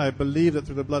 Lord, I believe that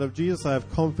through the blood of Jesus I have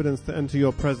confidence to enter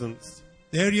your presence.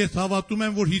 Տեր, ես հավատում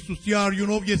եմ, որ Հիսուսի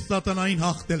արյունով ես սատանային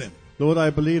հաղթել եմ։ Lord, I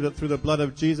believe that through the blood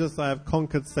of Jesus I have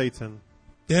conquered Satan.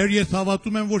 Տեր, ես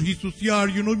հավատում եմ, որ Հիսուսի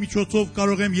արյունով միջոցով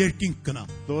կարող եմ երկինք գնամ։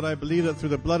 Lord, I believe that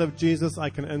through the blood of Jesus I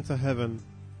can enter heaven.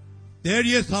 Տեր,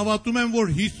 ես հավատում եմ,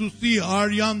 որ Հիսուսի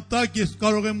արյան տակ ես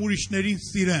կարող եմ ուրիշներին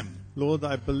սիրեմ։ Lord,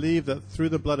 I believe that through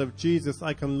the blood of Jesus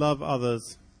I can love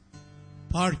others.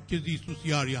 Փառք քեզ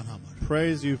Հիսուսի արյան համար։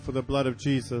 Praise you for the blood of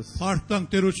Jesus. Փառք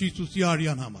Տերոջ Հիսուսի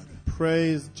արյան համար։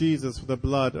 Praise Jesus for the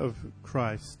blood of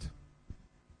Christ.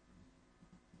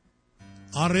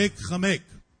 Արեք խմեք։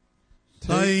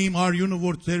 Սա է իմ արյունը,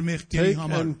 որ ձեր մեղքերի Take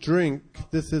համար։ and drink.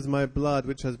 This is my blood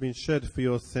which has been shed for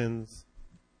your sins.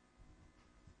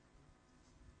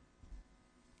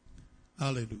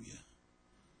 Hallelujah.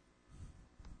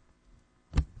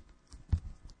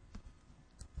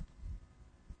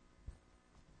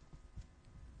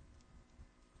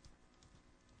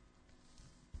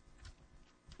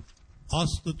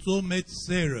 Աստծո մեծ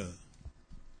սերը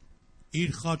իր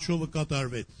խաչովը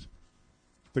կատարվեց։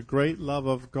 The great love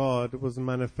of God was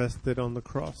manifested on the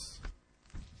cross.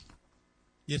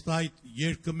 Ես այդ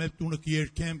երկը մեծ տունը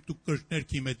կերկեմ, դուք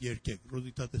կրկներքի մեծ երկեք։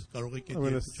 Ռոզիտա դες կարող եք I'm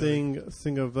going to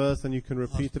sing a verse and you can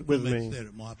repeat it with me.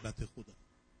 Մոհաբբաթ Խուդա։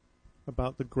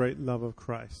 about the great love of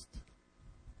Christ.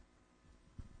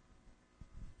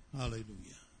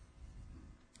 Hallelujah.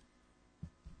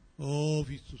 Ով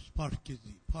Հիսուս,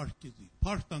 փառքեզի,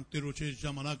 փառքանք Տերոջ այս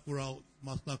ժամանակ, որ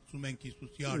մասնակցում ենք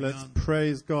Հիսուսի Let's արյան։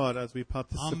 praise God as we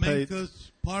participate Ամենքս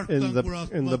in փառքանք,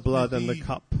 որ the blood and the Աստված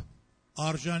cup.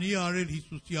 արժանի արել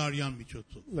Հիսուսի արյան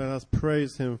միջոցով։ Let us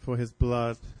praise him for his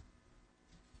blood.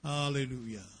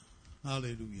 Hallelujah.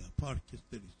 Hallelujah. Փառքես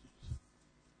Տեր Հիսուս։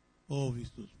 Ով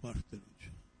Հիսուս, փառք Տերոջ։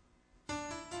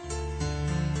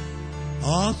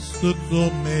 Աստծո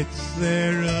մեծ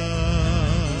սերը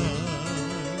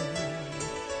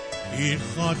իր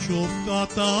խաչով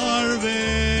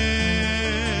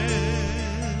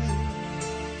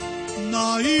կատարվել, նա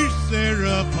իր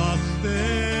սերը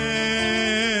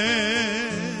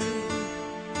փաստել,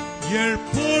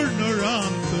 երբ որ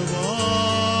նրան տվավ,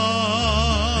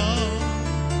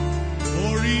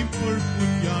 որ իմ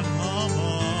փրկության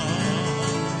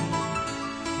համար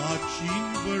խաչին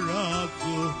վրա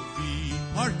զոհվի։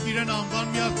 Փառք իրեն անվան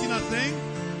միասին ասենք,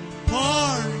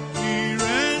 փառք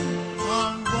իրեն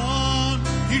անվան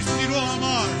իր սիրո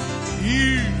համար,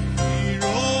 իր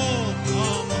սիրո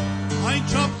համար,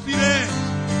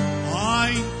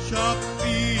 այն չափ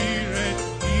սիրեց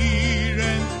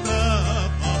իրեն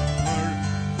տվավ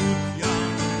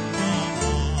փրկության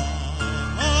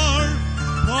համար,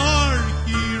 փառք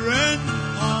իրեն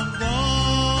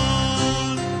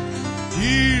անվան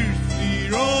իր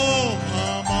սիրո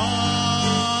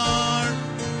համար,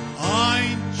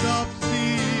 այն չափ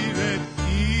սիրեց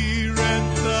իրեն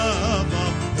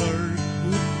տվավ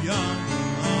փրկության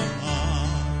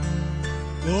համար։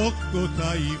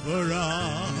 Գողգոթայի վրա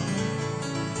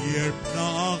երբ նա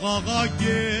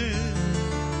աղաղակեց,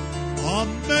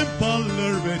 ամեն բան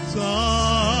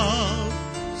լրվեցավ,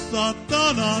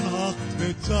 սատանան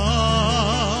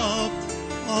հաղթվեցավ,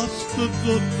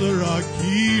 Աստծո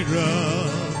ծրագիրը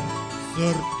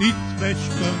սրտից մեջ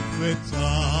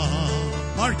կնքվեցավ։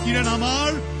 Փառք իրեն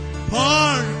համար,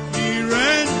 փառք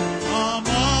իրեն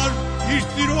համար, իր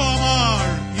սիրո համար,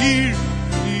 իր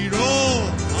սիրո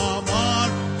համար,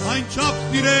 այն չափ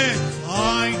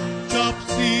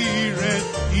սիրեց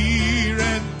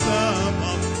իրեն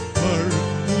տվավ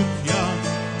փրկության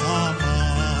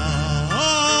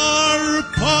համար,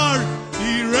 փառք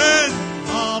իրեն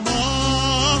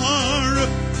համար,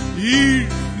 իր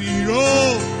սիրո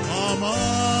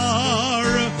համար,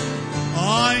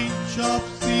 այն չափ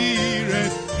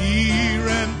սիրեց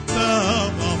իրեն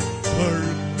տվավ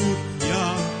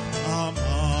փրկության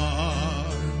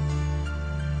համար։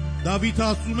 Դավիթ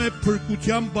ասում է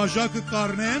փրկության բաժակը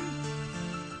կառնեմ,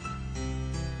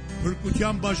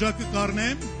 փրկության բաժակը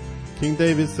կառնեմ, King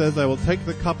David says, I will take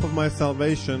the cup of my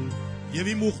salvation եւ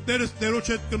իմ ուխտերս Տերոջ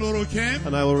հետ կնորոգեմ,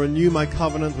 and I will renew my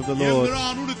covenant with the եւ Lord. նրա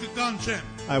անունը կկանչեմ։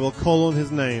 I will call on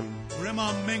his name. Ուրեմն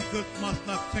ամենքս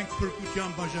մասնակցենք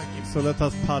փրկության բաժակին։ So let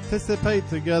us participate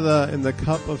together in the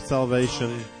cup of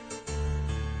salvation.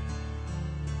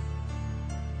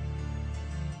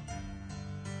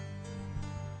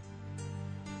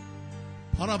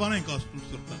 Հարաբանենք Աստծուն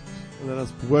սրտանց։ And let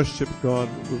us worship God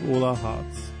with all our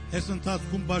hearts. Այս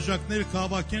ընթացքում բաժակները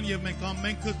կհավաքեն եւ մենք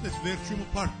ամենքս այս վերջումը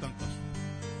փառք տանք Աստծուն։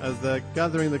 As they're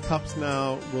gathering the cups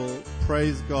now, we'll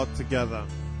praise God together.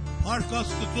 Փառք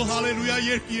Աստծո, հալելույա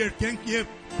երկենք եւ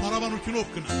փառաբանությունով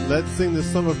գնանք։ Let's sing the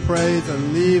song of praise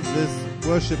and leave this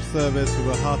worship service with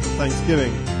a heart of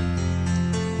thanksgiving.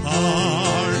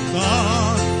 Փառք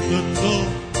Աստծո,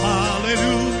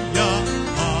 հալելույա,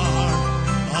 փառք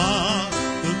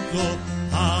Աստծո,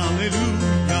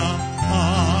 հալելույա,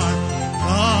 փառք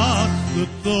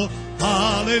Աստծո,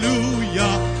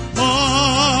 hallelujah,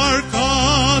 փառք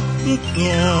Աստծո.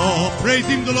 Praise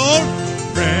him the Lord,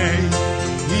 praise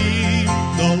him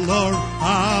the Lord,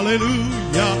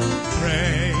 hallelujah,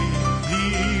 praise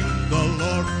him the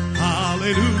Lord,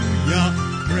 hallelujah,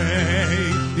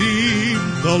 praise him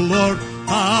the Lord,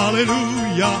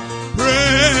 hallelujah,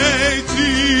 praise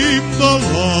him the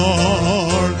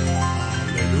Lord,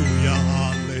 hallelujah,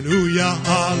 hallelujah,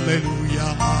 hallelujah,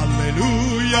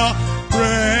 hallelujah,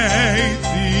 praise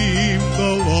him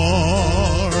the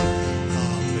Lord,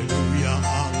 hallelujah,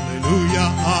 hallelujah,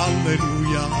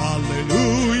 hallelujah,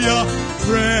 hallelujah,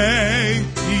 praise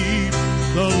him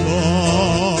the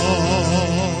Lord.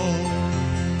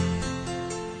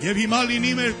 Եվ հիմա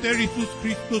լինի մեր Տեր Հիսուս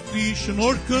Քրիստոսի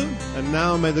շնորհքը And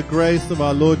now may the grace of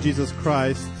our Lord Jesus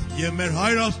Christ եւ մեր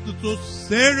Հայր Աստծո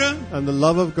սերը and the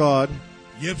love of God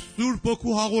եւ Սուրբ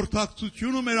Հոգու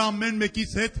հաղորդակցությունը մեր ամեն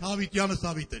մեկից հետ հավիտյանս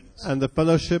հավիտենից։ and the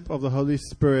fellowship of the Holy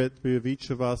Spirit be with each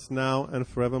of us now and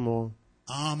forevermore.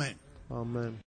 Amen. Amen.